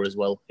power as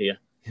well here.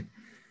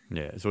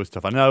 Yeah, it's always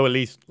tough. I know at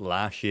least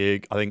last year,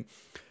 I think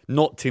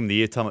not Team of the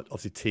Year time,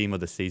 obviously Team of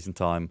the Season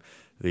time,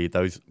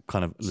 those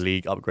kind of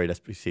league upgrade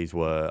SBCs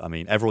were, I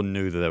mean, everyone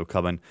knew that they were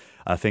coming.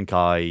 I think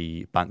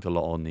I banked a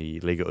lot on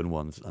the Liga Un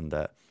ones, and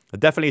there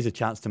definitely is a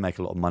chance to make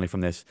a lot of money from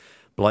this.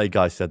 But like you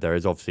guys said,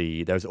 there's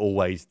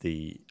always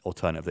the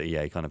alternative that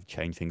EA kind of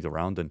change things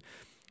around and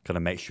kind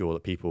of make sure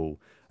that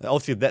people,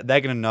 obviously they're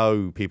going to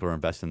know people are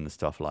investing in this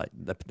stuff. Like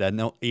they're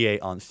not, EA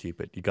aren't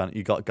stupid. You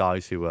got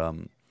guys who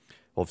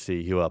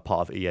obviously who are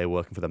part of EA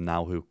working for them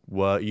now who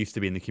used to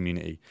be in the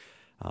community.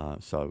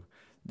 So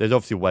there's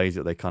obviously ways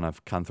that they kind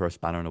of can throw a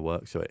spanner in the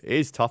works. So it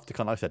is tough to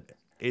kind of, like I said,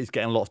 it's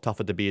getting a lot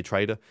tougher to be a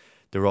trader.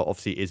 There are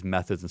obviously is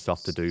methods and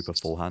stuff to do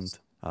beforehand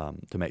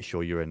to make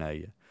sure you're in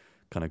a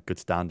kind of good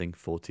standing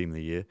for Team of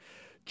the Year.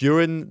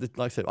 Like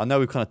I said, I know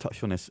we've kind of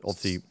touched on this,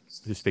 obviously,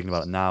 just speaking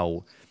about it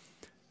now.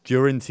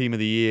 During Team of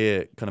the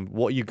Year, kind of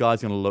what are you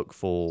guys going to look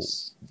for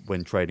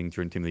when trading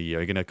during Team of the Year?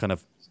 Are you going to kind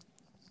of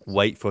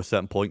wait for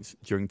certain points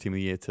during Team of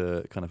the Year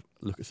to kind of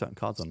look at certain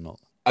cards or not?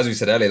 As we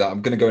said earlier,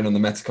 I'm going to go in on the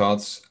meta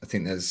cards. I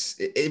think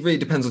it really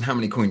depends on how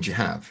many coins you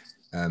have.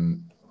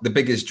 The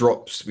biggest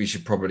drops we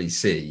should probably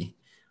see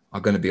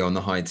are going to be on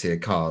the high tier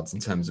cards in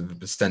terms of a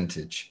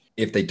percentage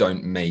if they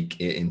don't make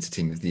it into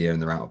Team of the Year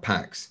and they're out of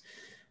packs.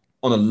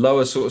 On a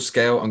lower sort of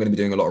scale, I'm going to be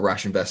doing a lot of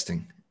rash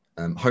investing.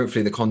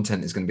 Hopefully the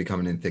content is going to be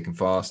coming in thick and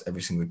fast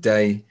every single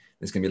day.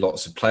 There's going to be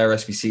lots of player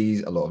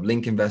SBCs, a lot of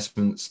link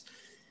investments.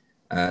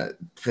 There's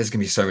going to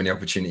be so many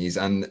opportunities.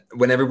 And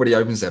when everybody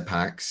opens their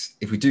packs,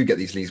 if we do get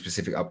these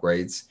league-specific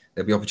upgrades,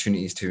 there'll be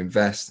opportunities to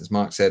invest. As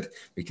Mark said,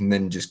 we can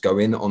then just go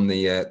in on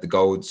the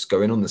golds,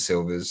 go in on the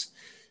silvers,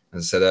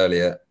 as I said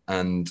earlier,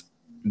 and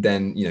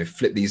then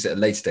flip these at a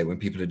later date when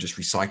people are just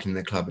recycling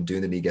their club and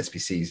doing the league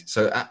SBCs.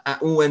 So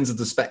at all ends of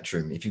the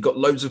spectrum, if you've got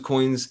loads of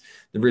coins,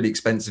 the really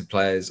expensive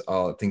players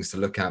are things to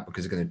look at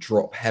because they're going to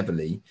drop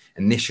heavily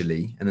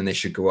initially, and then they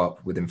should go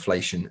up with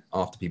inflation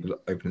after people are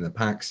opening their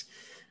packs.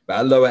 But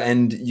at lower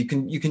end, you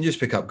can just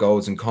pick up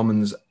golds and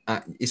commons.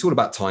 It's all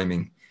about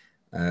timing.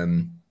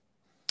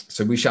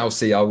 So we shall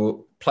see. I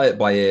will play it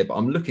by ear, but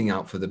I'm looking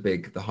out for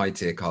the high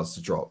tier cards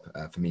to drop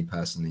for me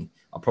personally.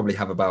 I'll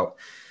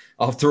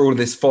after all of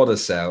this fodder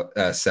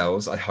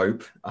sells, I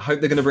hope they're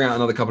going to bring out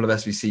another couple of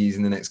SBCs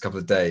in the next couple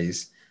of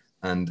days,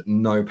 and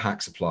no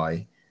pack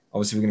supply.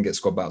 Obviously, we're going to get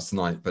squad battles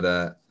tonight,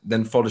 but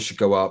then fodder should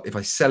go up. If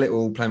I sell it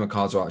all, play my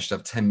cards right, I should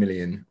have 10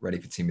 million ready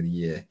for Team of the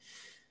Year,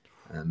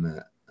 and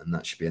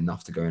that should be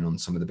enough to go in on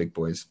some of the big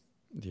boys.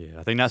 Yeah,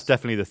 I think that's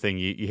definitely the thing.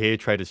 You hear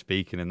traders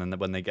speaking, and then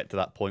when they get to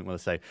that point where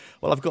they say,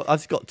 "Well, I've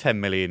just got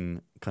 10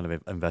 million kind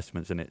of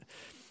investments in it."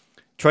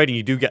 Trading,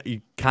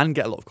 you can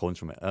get a lot of coins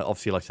from it.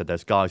 Obviously, like I said,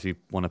 there's guys who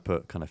want to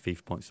put kind of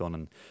FIFA points on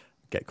and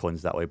get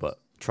coins that way. But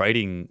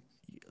trading,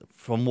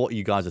 from what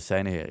you guys are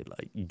saying here,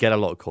 like you get a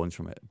lot of coins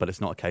from it, but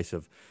it's not a case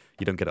of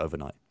you don't get it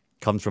overnight. It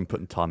comes from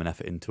putting time and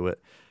effort into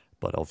it.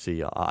 But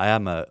obviously, I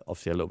am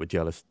obviously a little bit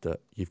jealous that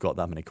you've got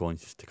that many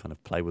coins just to kind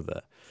of play with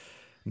it.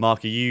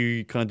 Mark, are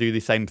you kind of do the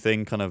same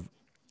thing, kind of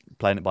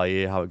playing it by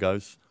ear, how it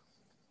goes?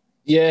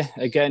 Yeah,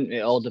 again,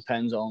 it all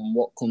depends on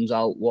what comes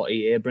out, what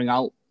EA bring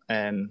out.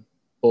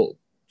 But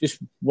just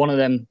one of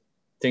them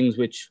things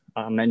which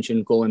I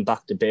mentioned, going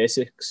back to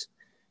basics,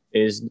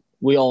 is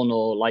we all know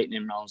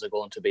lightning rounds are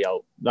going to be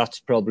out. That's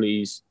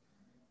probably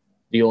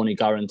the only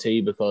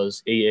guarantee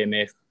because EA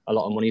make a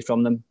lot of money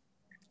from them.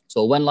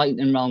 So when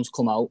lightning rounds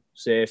come out,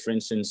 say, for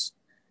instance,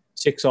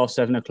 6 or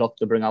 7 o'clock,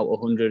 they bring out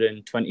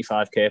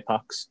 125k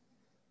packs.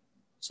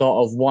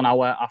 Sort of 1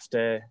 hour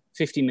after,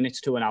 50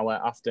 minutes to an hour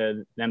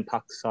after them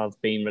packs have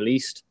been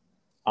released,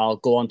 I'll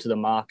go onto the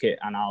market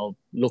and I'll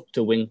look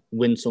to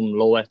win some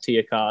lower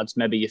tier cards,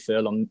 maybe your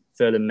Ferland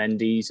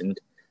Mendy's and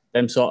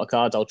them sort of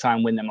cards. I'll try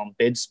and win them on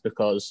bids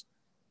because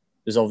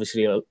there's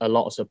obviously a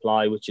lot of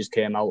supply which has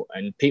came out,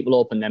 and people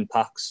open them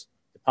packs,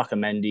 the pack of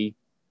Mendy,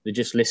 they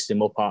just list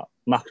them up at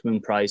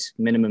maximum price,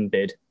 minimum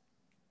bid,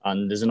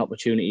 and there's an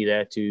opportunity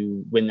there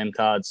to win them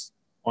cards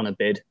on a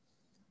bid.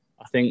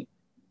 I think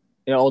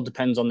it all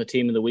depends on the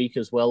team of the week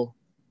as well,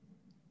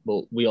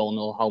 but we all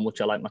know how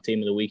much I like my team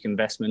of the week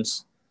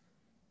investments.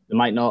 They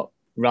might not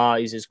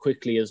rise as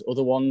quickly as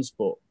other ones,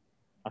 but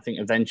I think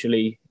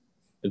eventually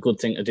a good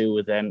thing to do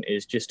with them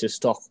is just to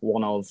stock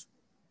one of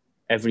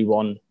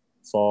everyone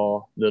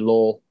for the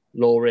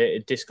low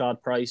rated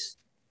discard price.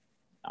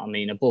 I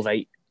mean, above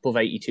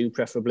 82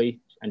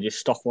 preferably, and just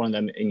stock one of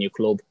them in your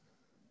club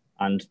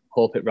and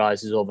hope it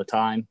rises over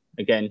time.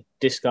 Again,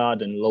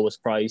 discard and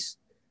lowest price.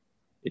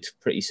 It's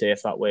pretty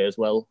safe that way as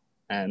well.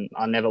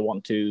 I never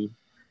want to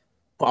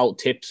put out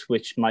tips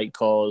which might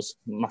cause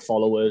my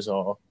followers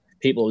or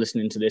people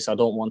listening to this, I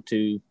don't want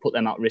to put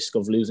them at risk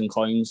of losing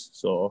coins.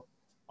 So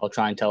I'll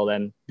try and tell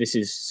them this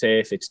is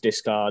safe, it's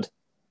discard.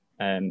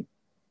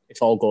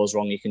 If all goes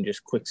wrong, you can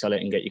just quick sell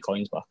it and get your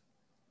coins back.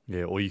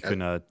 Yeah, or you can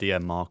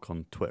DM Mark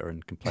on Twitter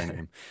and complain at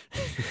him.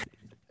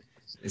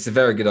 It's a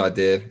very good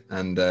idea.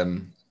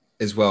 And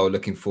as well,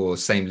 looking for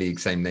same league,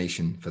 same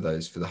nation for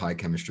the high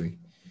chemistry.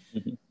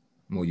 Mm-hmm.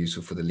 More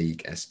useful for the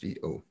league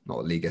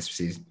not league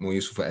SBCs, more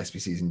useful for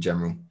SBCs in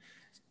general,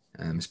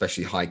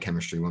 especially high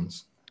chemistry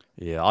ones.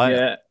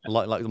 Yeah,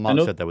 like Mark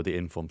said there with the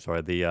inform.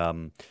 Sorry,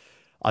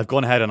 I've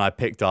gone ahead and I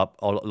picked up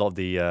a lot of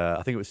the.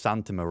 I think it was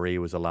Santa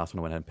Maria was the last one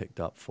I went ahead and picked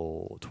up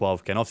for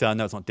 12k. And obviously, I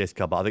know it's not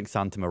discard, but I think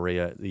Santa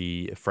Maria,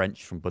 the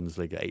French from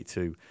Bundesliga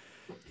 82,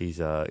 he's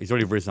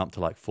already risen up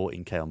to like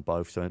 14k on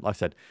both. So, like I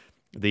said,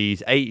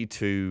 these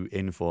 82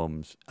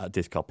 informs at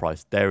discard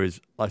price, there is,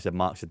 like I said,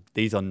 Mark said,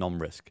 these are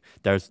non-risk.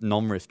 There's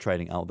non-risk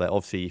trading out there.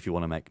 Obviously, if you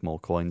want to make more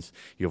coins,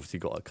 you obviously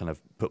got to kind of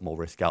put more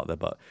risk out there,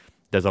 but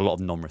there's a lot of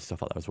non-risk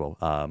stuff out there as well.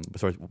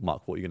 Sorry,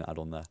 Mark, what are you going to add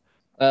on there?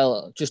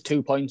 Well, just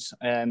 2 points.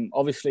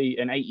 Obviously,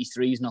 an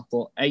 83 is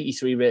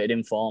 83 rated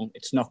inform.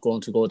 It's not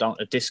going to go down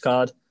to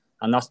discard,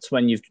 and that's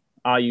when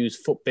I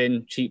use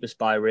Futbin, cheapest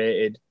buy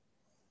rated,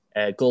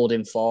 gold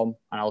inform,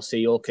 and I'll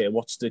see, okay,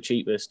 what's the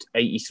cheapest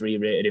 83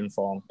 rated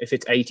inform? If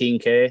it's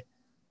 18k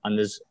and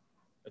there's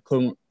a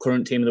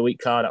current team of the week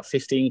card at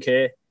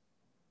 15k,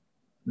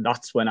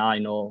 that's when I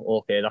know,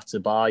 okay, that's a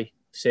buy.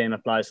 Same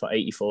applies for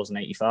 84s and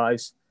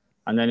 85s.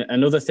 And then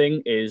another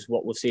thing is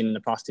what we've seen in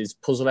the past is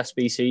puzzle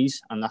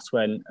SBCs, and that's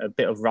when a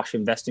bit of rash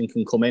investing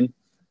can come in,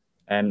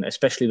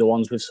 especially the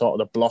ones with sort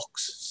of the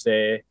blocks.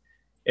 Say,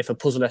 if a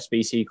puzzle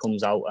SBC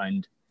comes out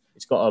and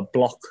it's got a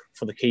block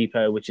for the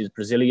keeper, which is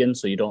Brazilian,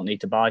 so you don't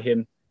need to buy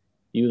him,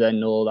 you then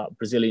know that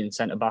Brazilian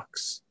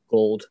centre-backs,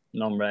 gold,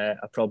 non-rare,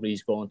 are probably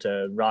going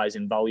to rise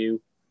in value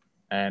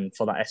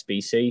for that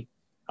SBC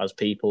as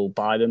people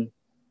buy them.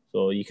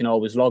 So you can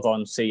always log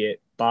on, see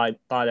it, buy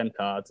them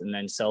cards, and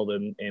then sell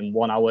them in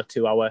 1 hour,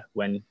 2 hour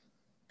when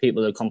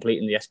people are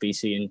completing the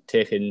SBC and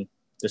taking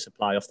the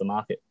supply off the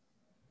market.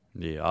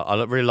 Yeah,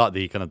 I really like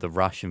the kind of the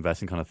rash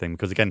investing kind of thing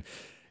because again,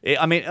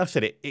 like I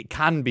said, it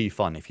can be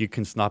fun if you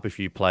can snap a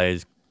few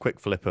players, quick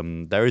flip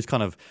them. There is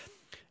kind of,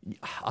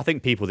 I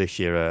think people this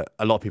year,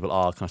 a lot of people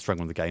are kind of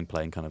struggling with the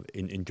gameplay and kind of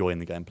enjoying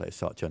the gameplay as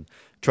such. And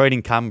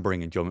trading can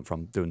bring enjoyment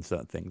from doing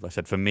certain things. Like I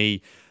said, for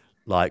me,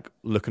 like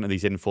looking at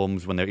these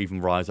informs when they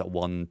even rise at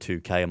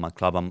 1-2k in my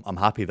club, I'm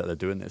happy that they're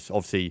doing this.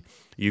 Obviously,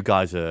 you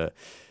guys are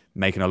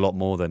making a lot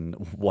more than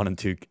 1 and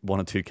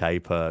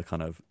 2k per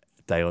kind of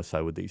day or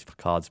so with these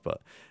cards,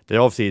 but there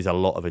obviously is a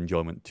lot of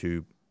enjoyment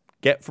to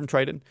get from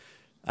trading.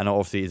 And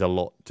obviously, there's a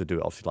lot to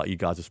do. Obviously, like you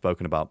guys have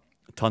spoken about,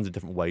 tons of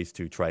different ways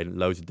to trade and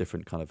loads of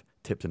different kind of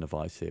tips and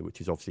advice here, which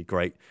is obviously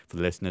great for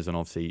the listeners and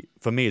obviously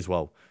for me as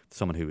well,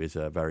 someone who is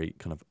very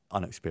kind of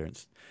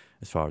unexperienced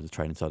as far as the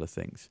trading side of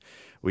things.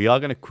 We are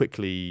going to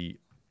quickly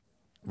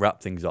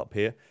wrap things up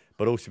here,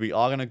 but also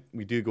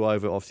we do go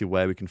over obviously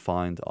where we can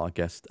find our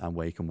guests and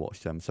where you can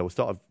watch them. So we'll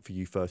start off for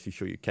you first. You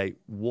show you, Kate.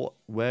 When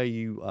do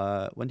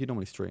you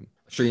normally stream?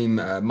 Stream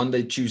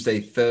Monday,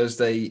 Tuesday,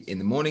 Thursday in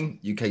the morning,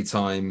 UK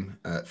time.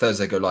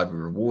 Thursday go live with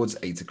rewards,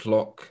 8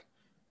 o'clock.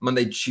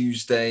 Monday,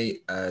 Tuesday,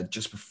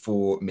 just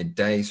before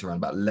midday, so around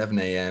about 11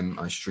 a.m.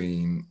 I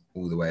stream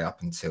all the way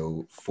up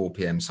until 4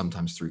 p.m.,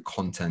 sometimes through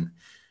content.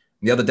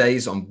 The other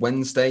days, on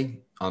Wednesday,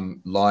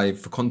 I'm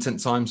live for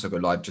content time, so I go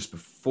live just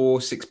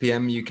before 6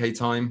 p.m. UK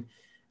time.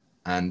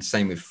 And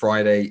same with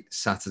Friday,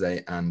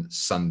 Saturday, and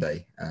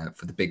Sunday.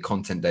 For the big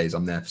content days,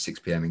 I'm there for 6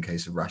 p.m. in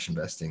case of rash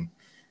investing.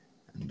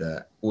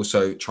 And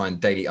also try and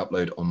daily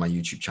upload on my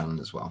YouTube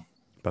channel as well.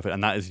 Perfect.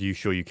 And that is You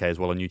Sure UK as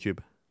well on YouTube?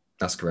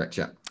 That's correct,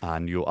 yeah.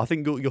 And I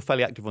think you're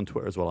fairly active on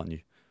Twitter as well, aren't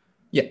you?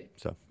 Yeah.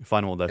 So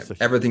find all those. Yeah.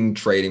 Everything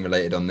trading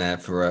related on there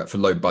for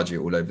low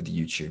budget all over the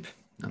YouTube.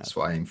 That's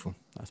what I aim for.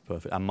 That's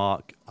perfect. And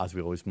Mark, as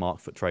we always, Mark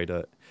Foot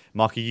Trader.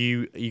 Mark, are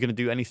you going to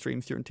do any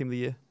streams during Team of the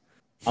Year?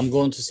 I'm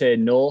going to say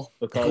no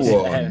because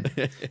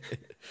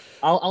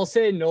I'll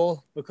say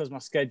no because my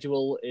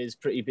schedule is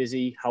pretty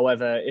busy.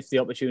 However, if the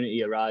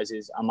opportunity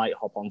arises, I might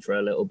hop on for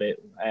a little bit.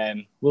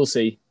 We'll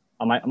see.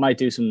 I might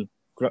do some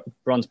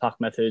bronze pack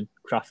method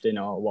crafting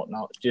or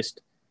whatnot.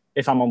 Just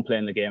if I'm on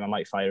playing the game, I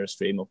might fire a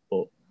stream up.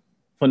 But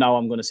for now,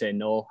 I'm going to say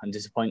no and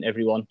disappoint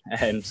everyone.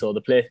 So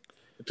the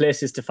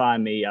places to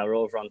find me are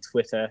over on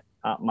Twitter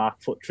at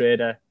Mark Foot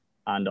Trader,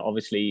 and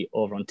obviously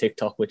over on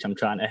TikTok, which I'm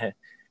trying to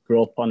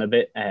grow up on a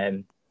bit.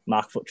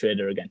 Mark Foot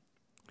Trader again.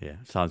 Yeah,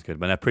 sounds good.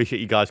 But I appreciate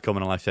you guys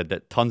coming on. Like I said,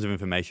 that tons of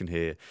information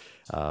here.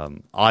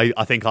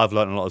 I think I've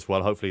learned a lot as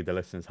well. Hopefully the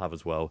listeners have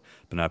as well.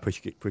 But I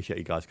appreciate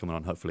you guys coming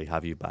on. Hopefully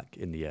have you back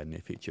in the near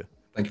future.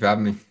 Thank you for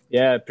having me.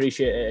 Yeah,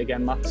 appreciate it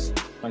again, Max.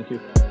 Thank you.